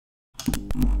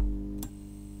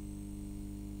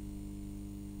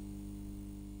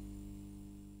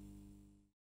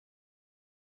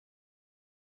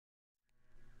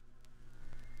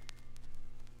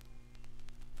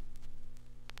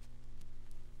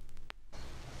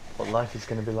what life is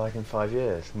going to be like in 5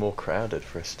 years. More crowded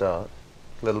for a start.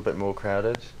 A little bit more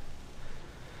crowded.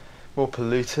 More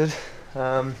polluted.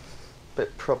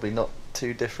 But probably not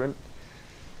too different.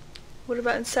 What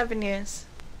about in 7 years?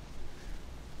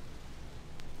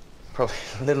 Probably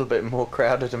a little bit more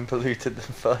crowded and polluted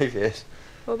than 5 years.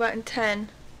 What about in 10?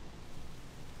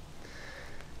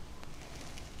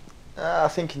 I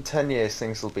think in 10 years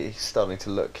things will be starting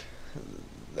to look...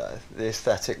 the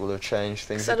aesthetic will have changed.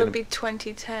 Things So are that'll gonna, be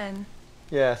 2010.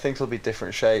 yeah, things will be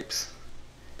different shapes.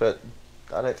 But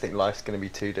I don't think life's going to be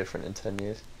too different in 10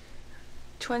 years.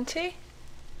 20?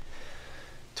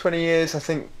 20 years, I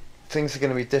think things are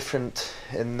going to be different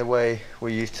in the way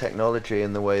we use technology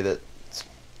and the way that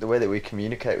we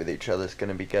communicate with each other is going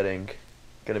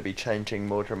to be changing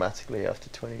more dramatically after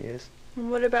 20 years. And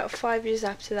what about 5 years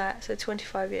after that, so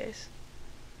 25 years?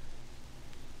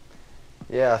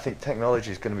 Yeah, I think technology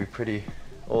is going to be pretty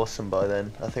awesome by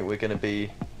then. I think we're going to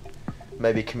be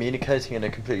maybe communicating in a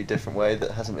completely different way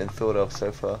that hasn't been thought of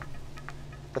so far.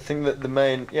 I think that the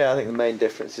main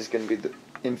difference is going to be the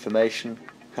information,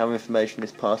 how information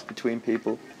is passed between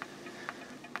people.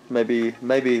 Maybe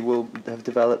we'll have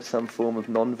developed some form of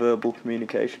non-verbal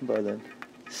communication by then.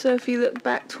 So if you look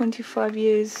back 25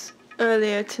 years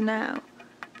earlier to now,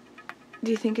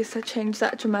 do you think it's changed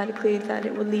that dramatically that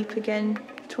it will leap again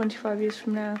 25 years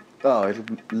from now? Oh, it'll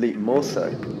leap more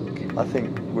so. I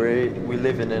think we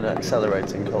live in an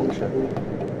accelerating culture.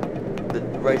 The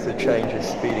rate of change is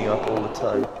speeding up all the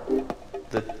time.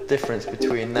 The difference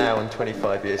between now and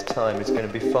 25 years' time is going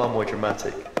to be far more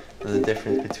dramatic than the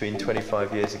difference between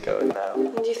 25 years ago and now.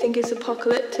 And do you think it's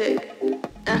apocalyptic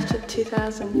after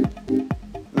 2000?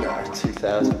 No,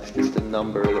 2000 is just a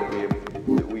number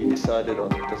that we decided on.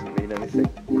 It doesn't mean anything.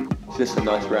 It's just a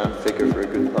nice round figure for a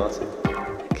good party.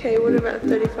 Okay, what about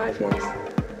 35 years?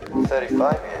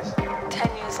 35 years?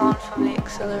 10 years on from the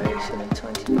acceleration of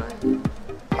 25.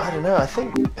 I don't know, I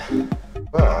think...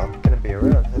 Well, I'm going to be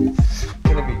around.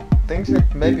 Things are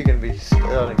maybe going to be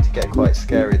starting to get quite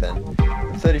scary then.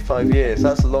 In 35 years,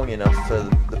 that's long enough for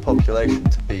the population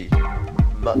to be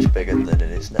much bigger than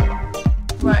it is now.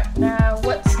 Right, now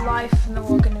what's life in the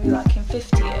world going to be like in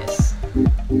 50 years?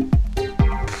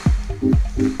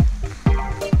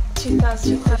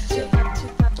 2050.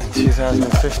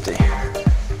 2050.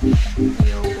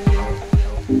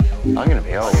 I'm going to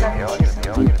be old. I'm going to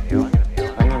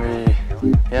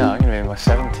be in my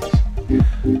 70s.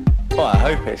 Well, I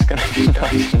hope it's going to be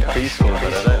nice and peaceful,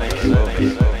 but I don't think it will be.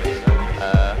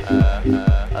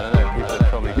 I don't know, people are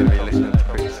probably going to be listening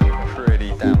to some pretty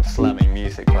damn slamming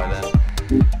music by then.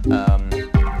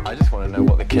 I just want to know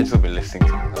what the kids will be listening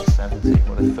to when they're 70.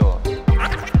 What a thought.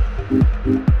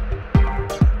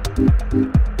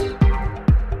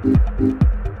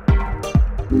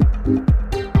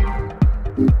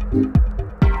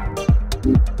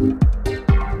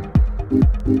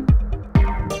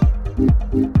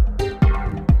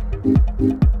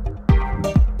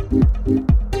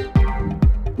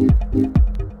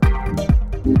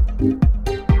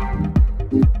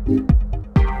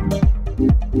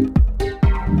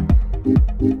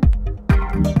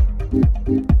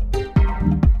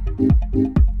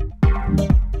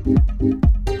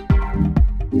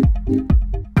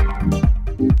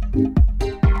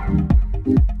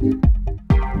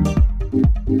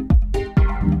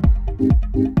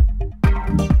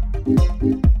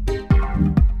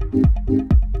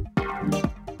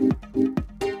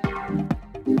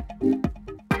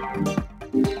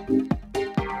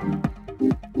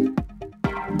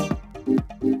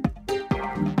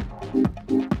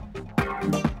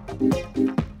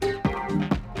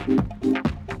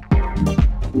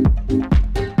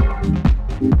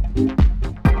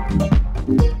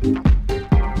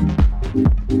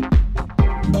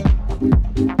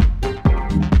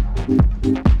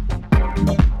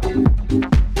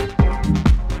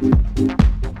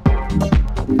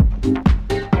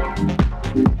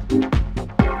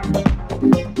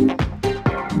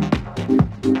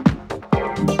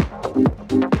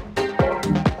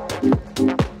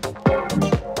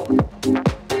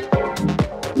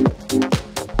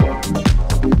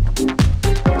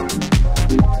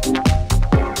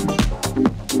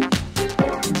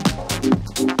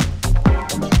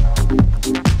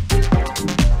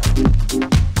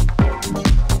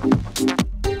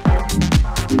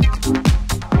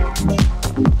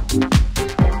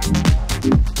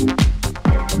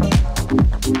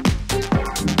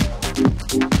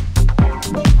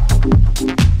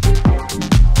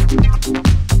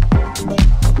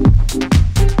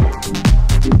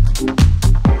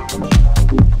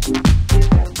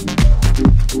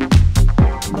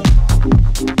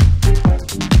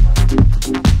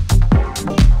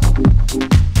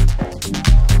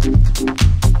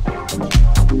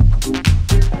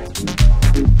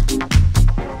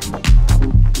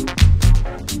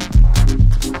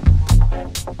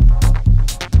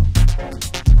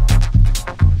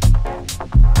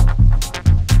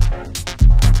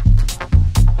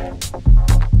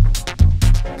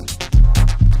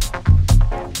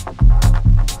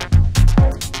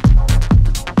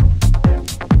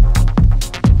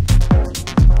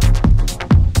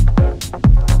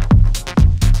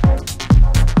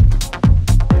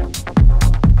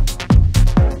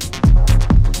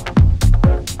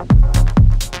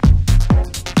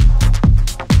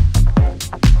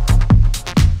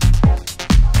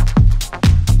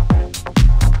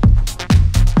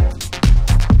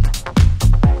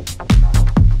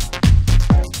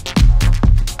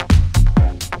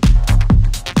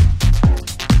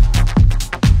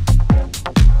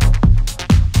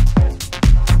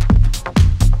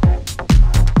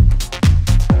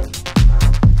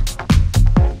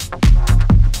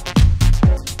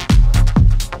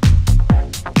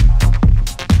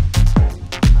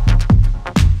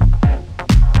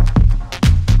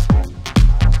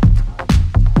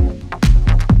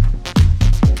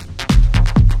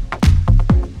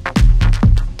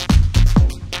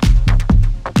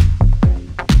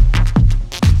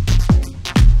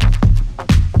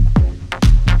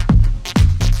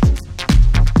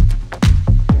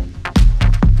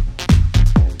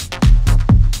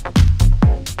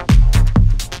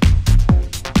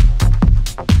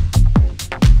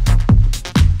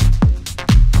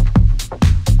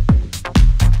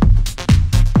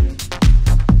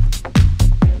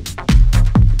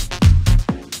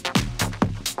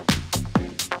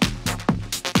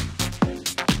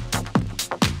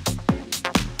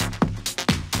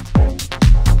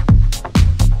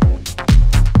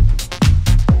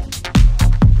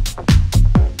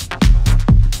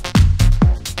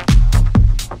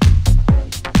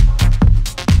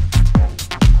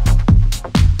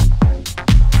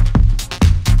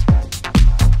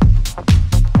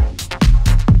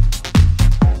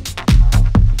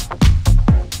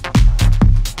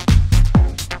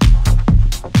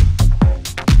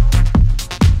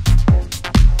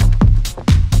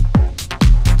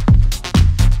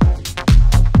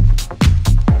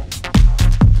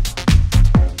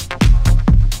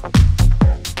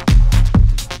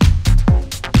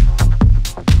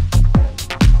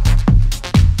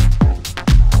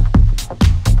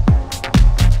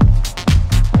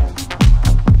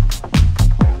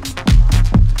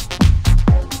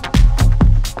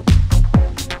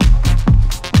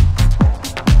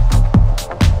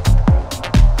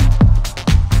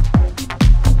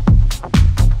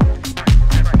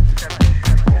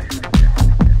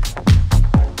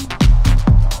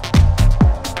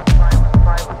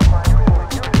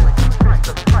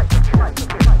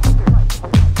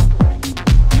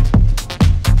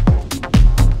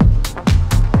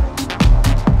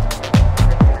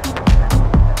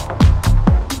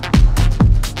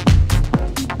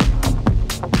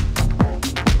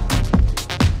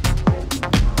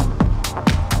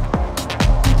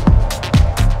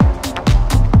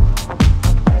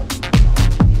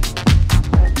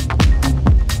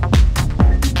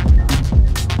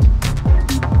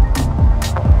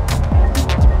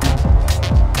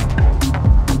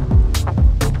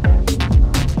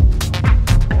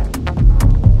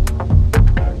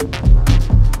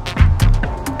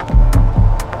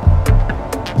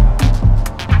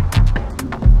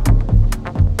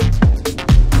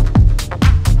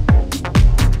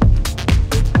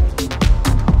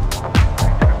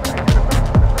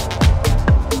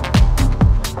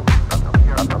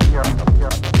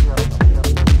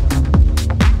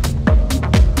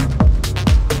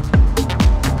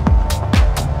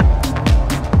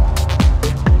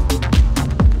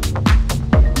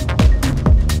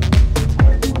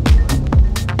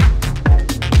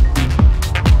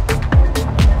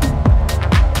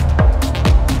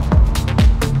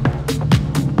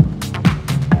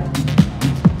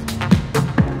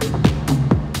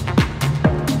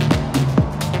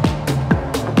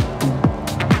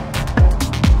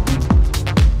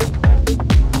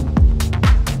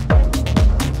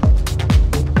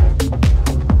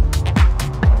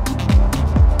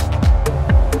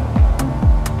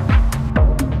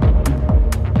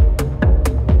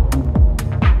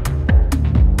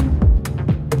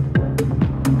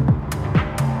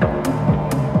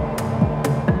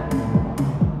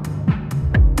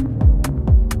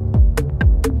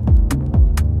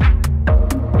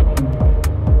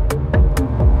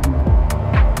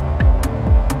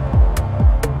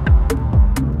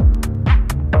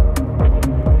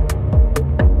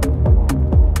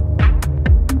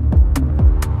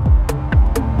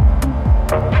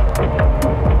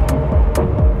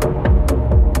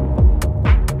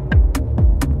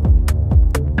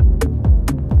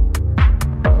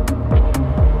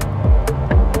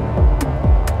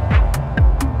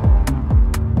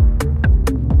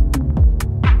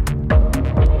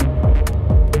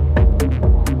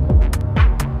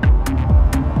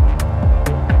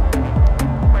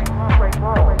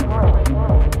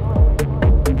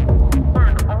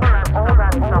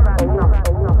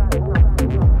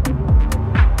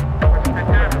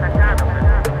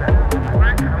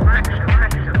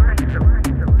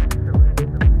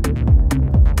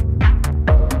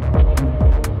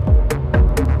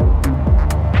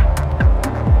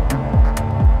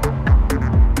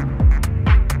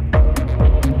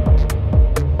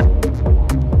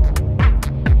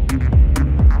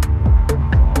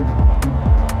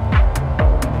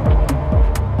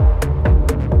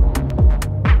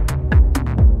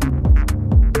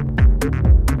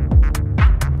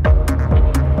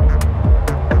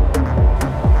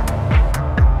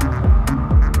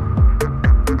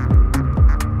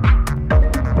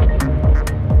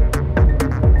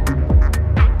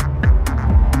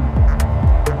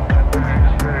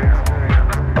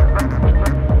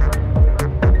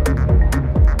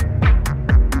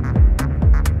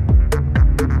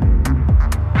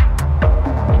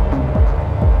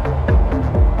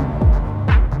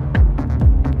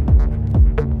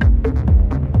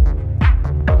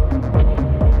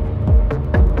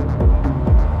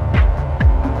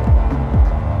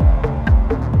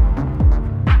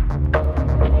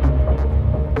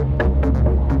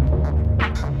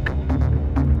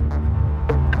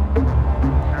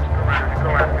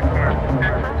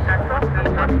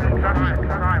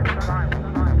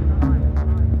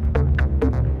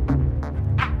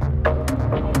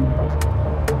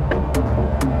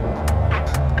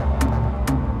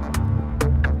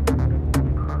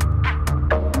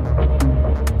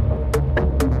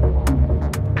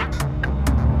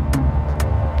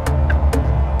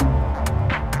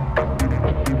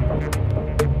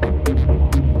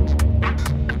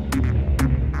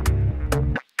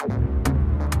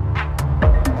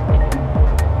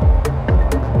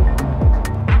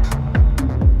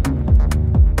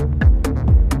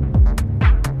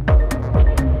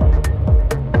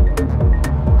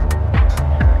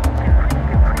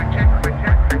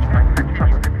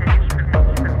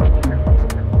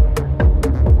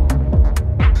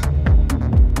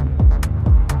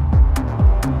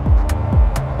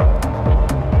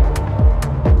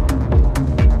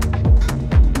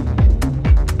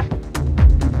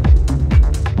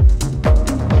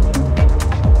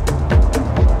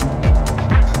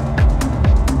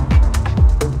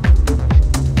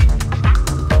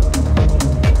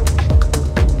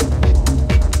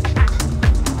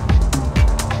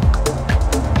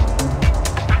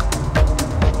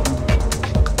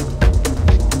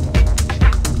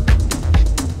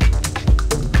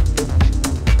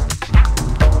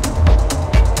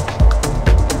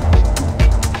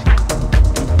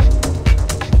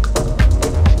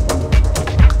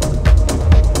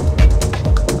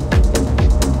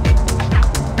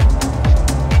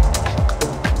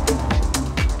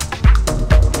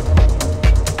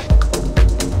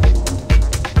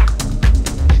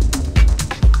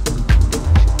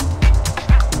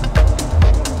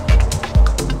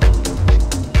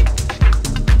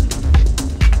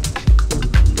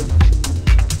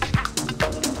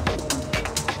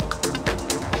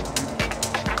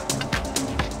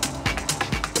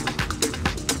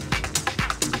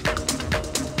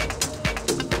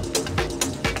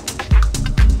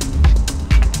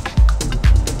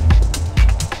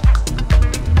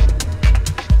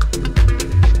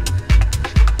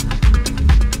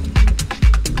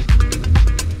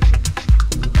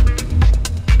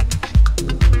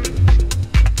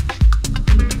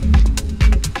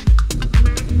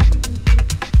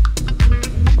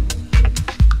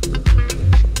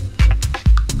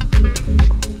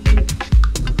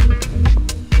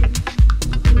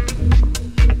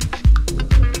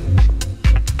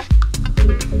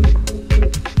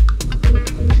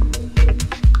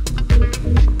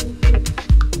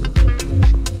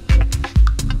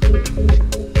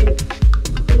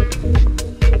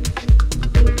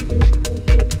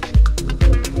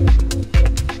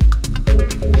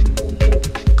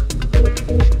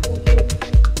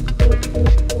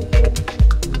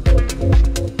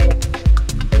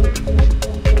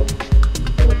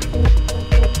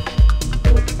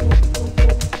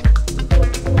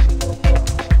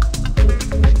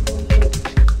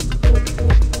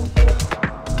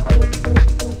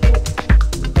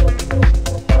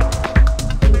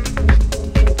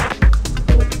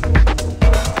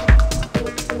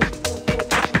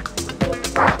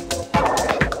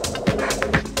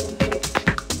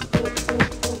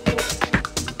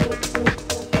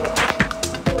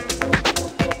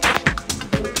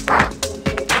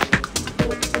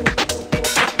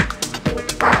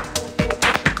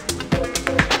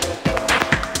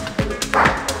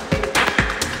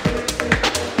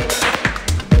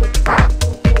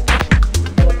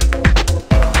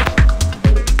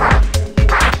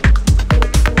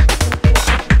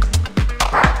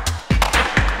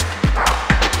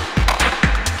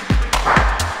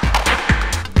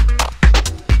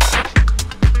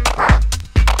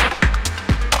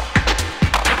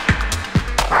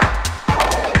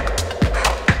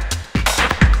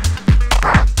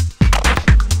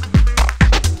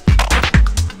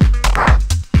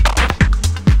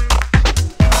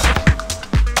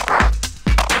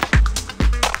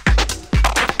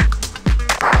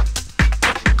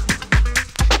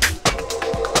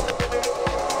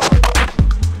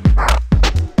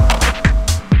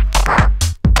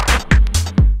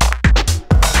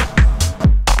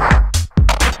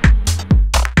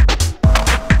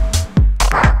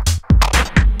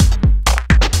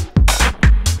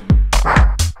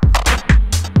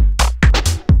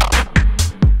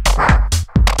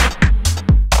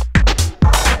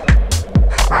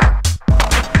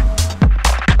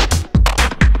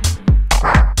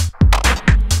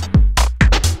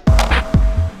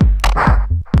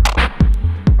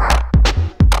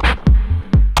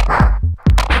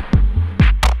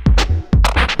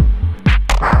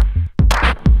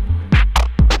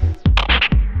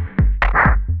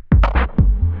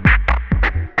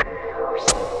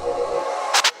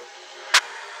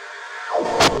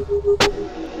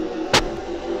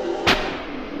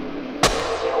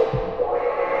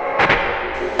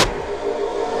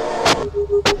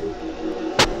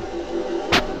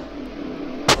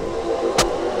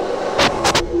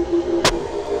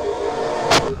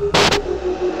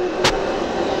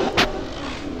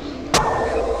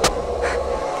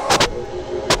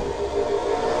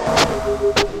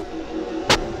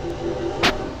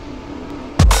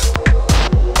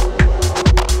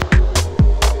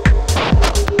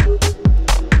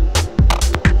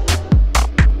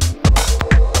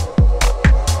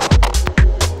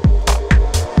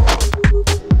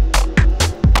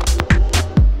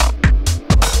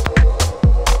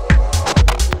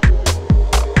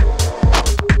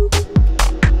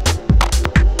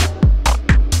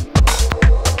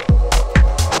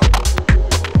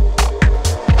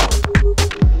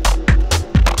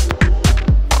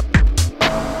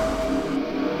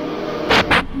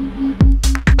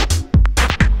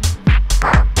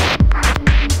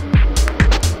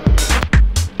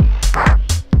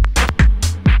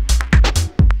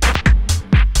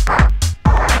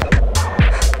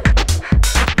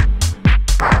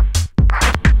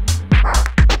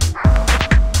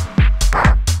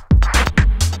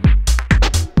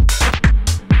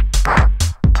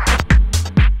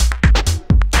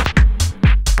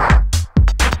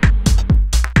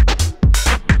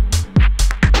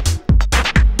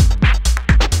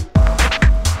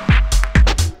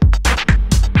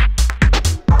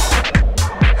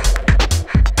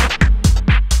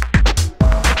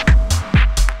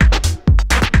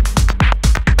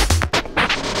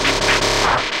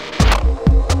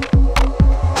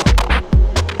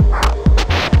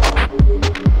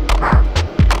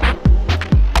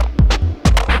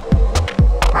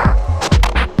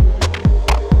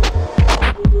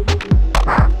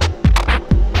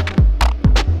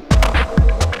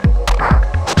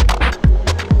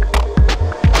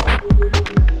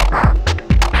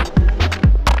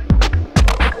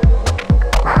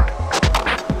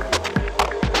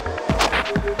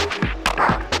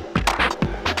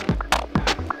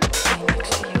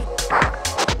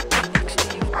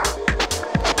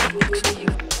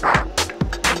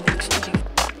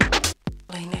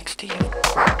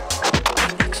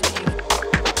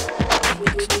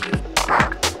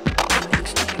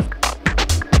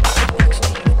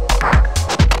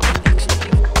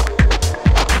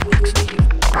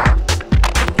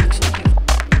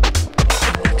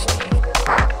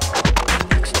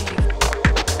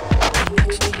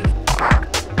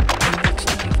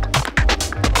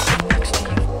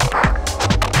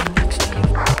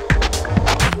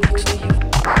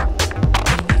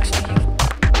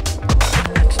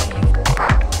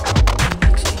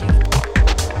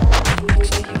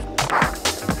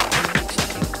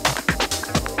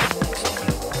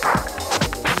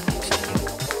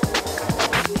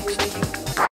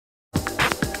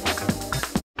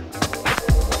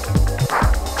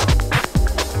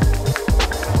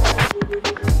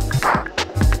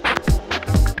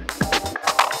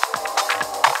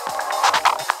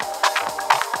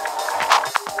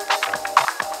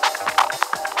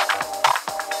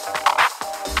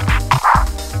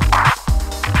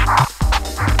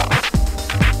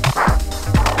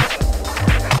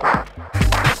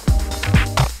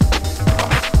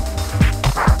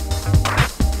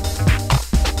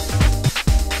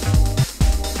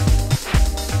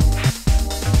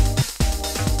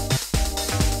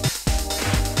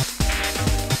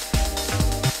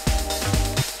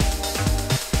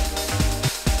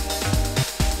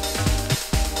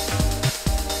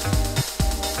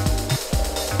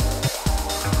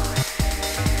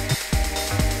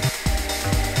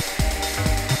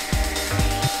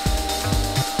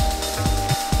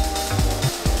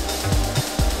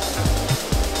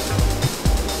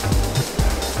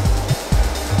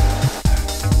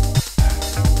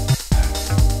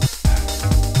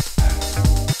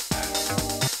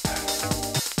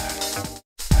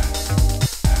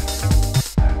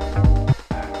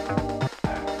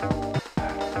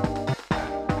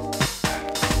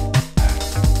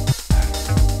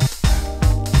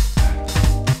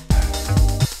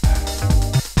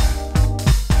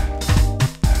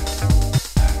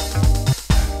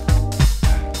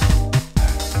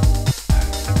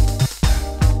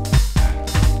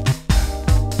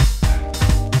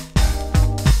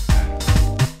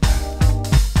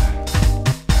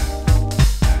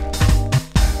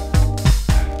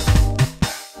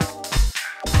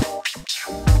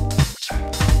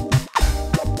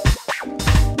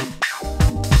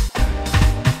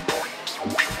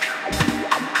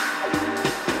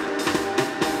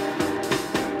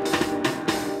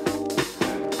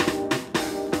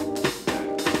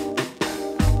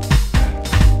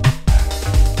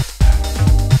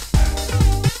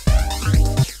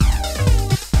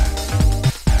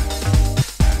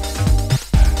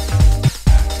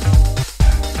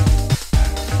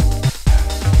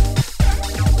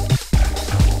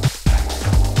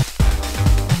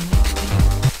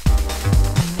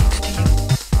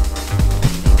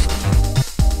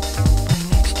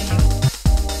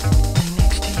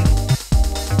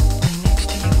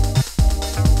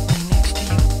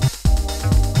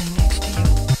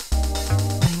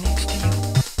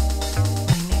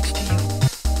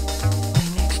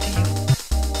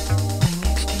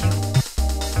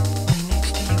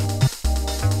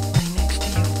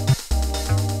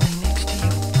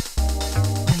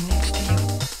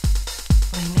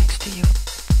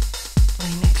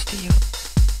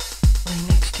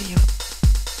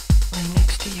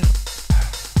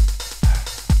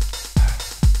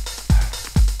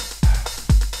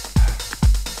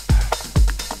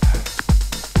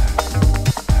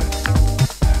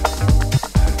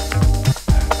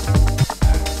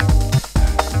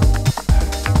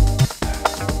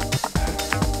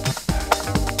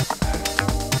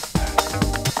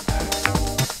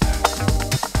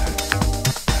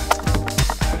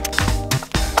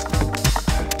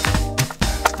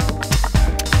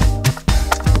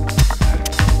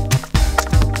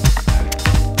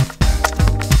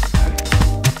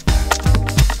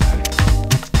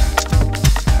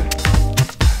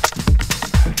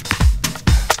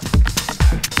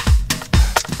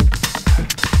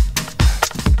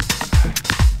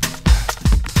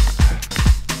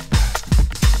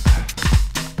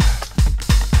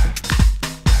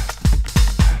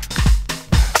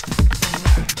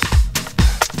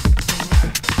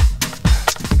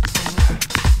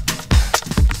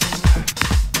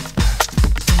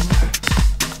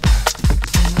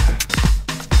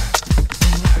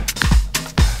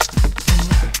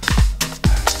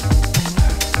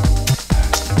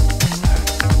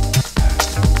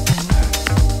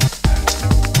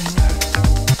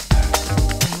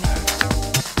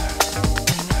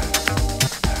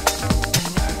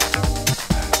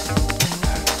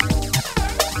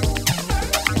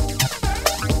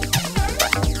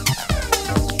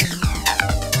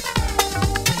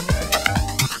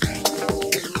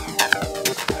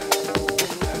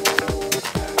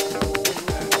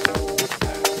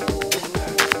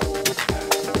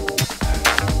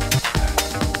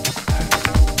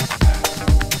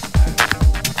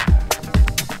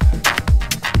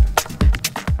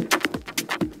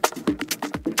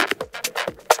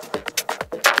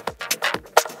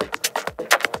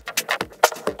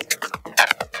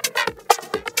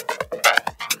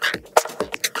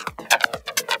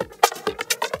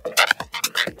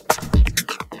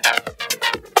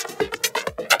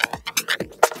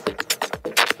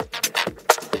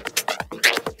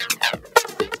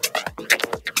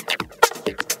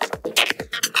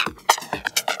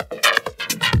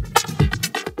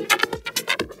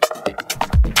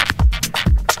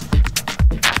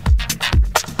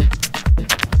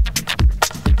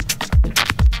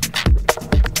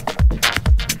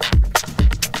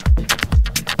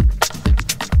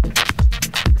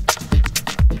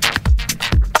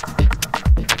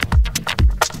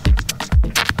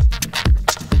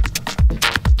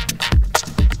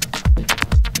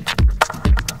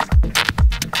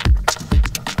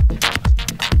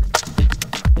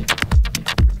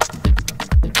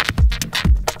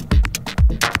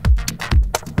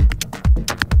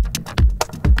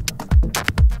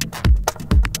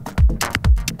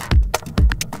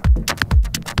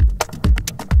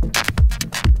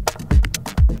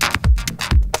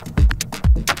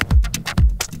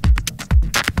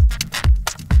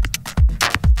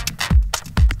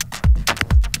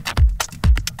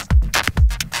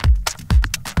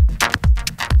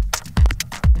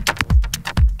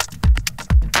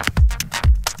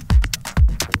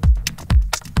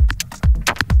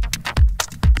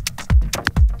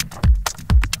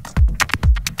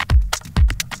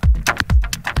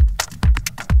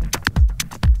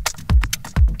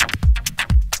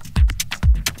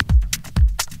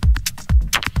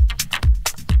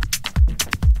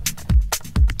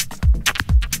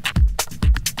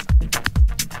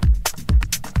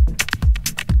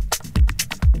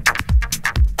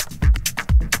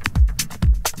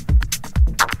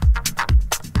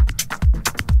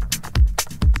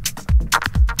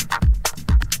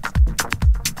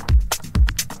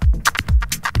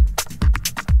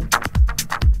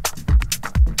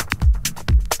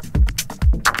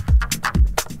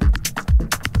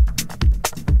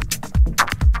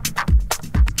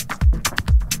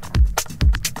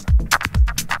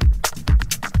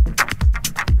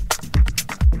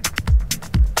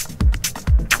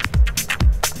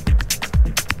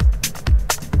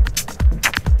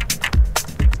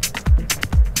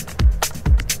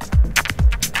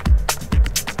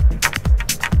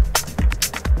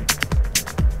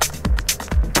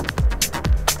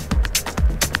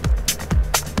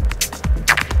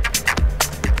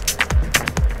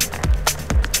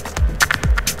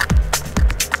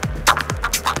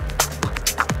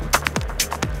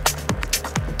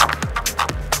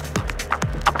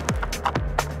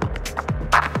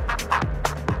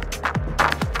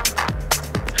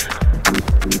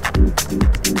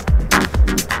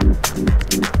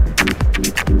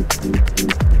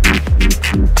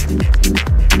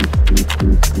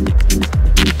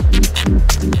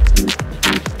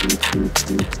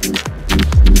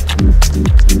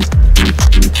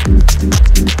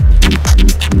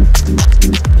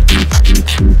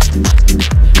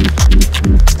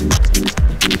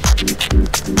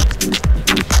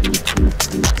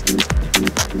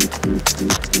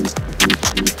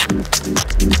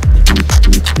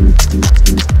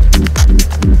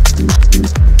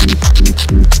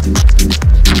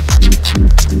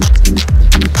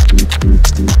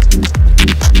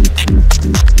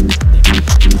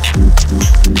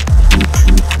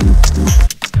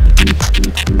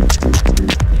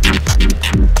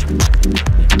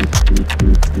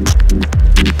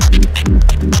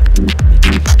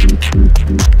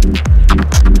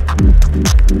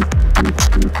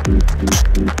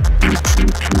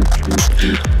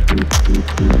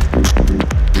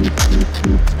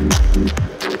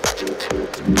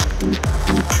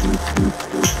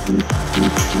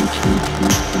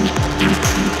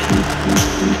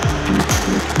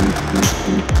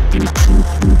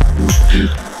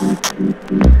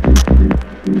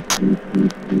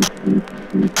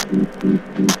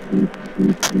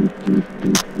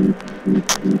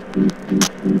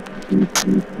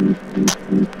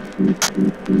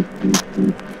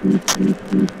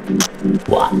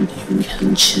 What you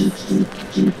can choose.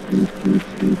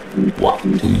 What do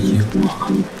you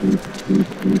want?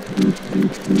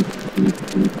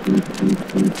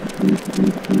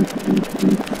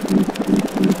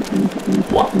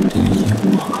 What do you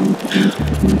want?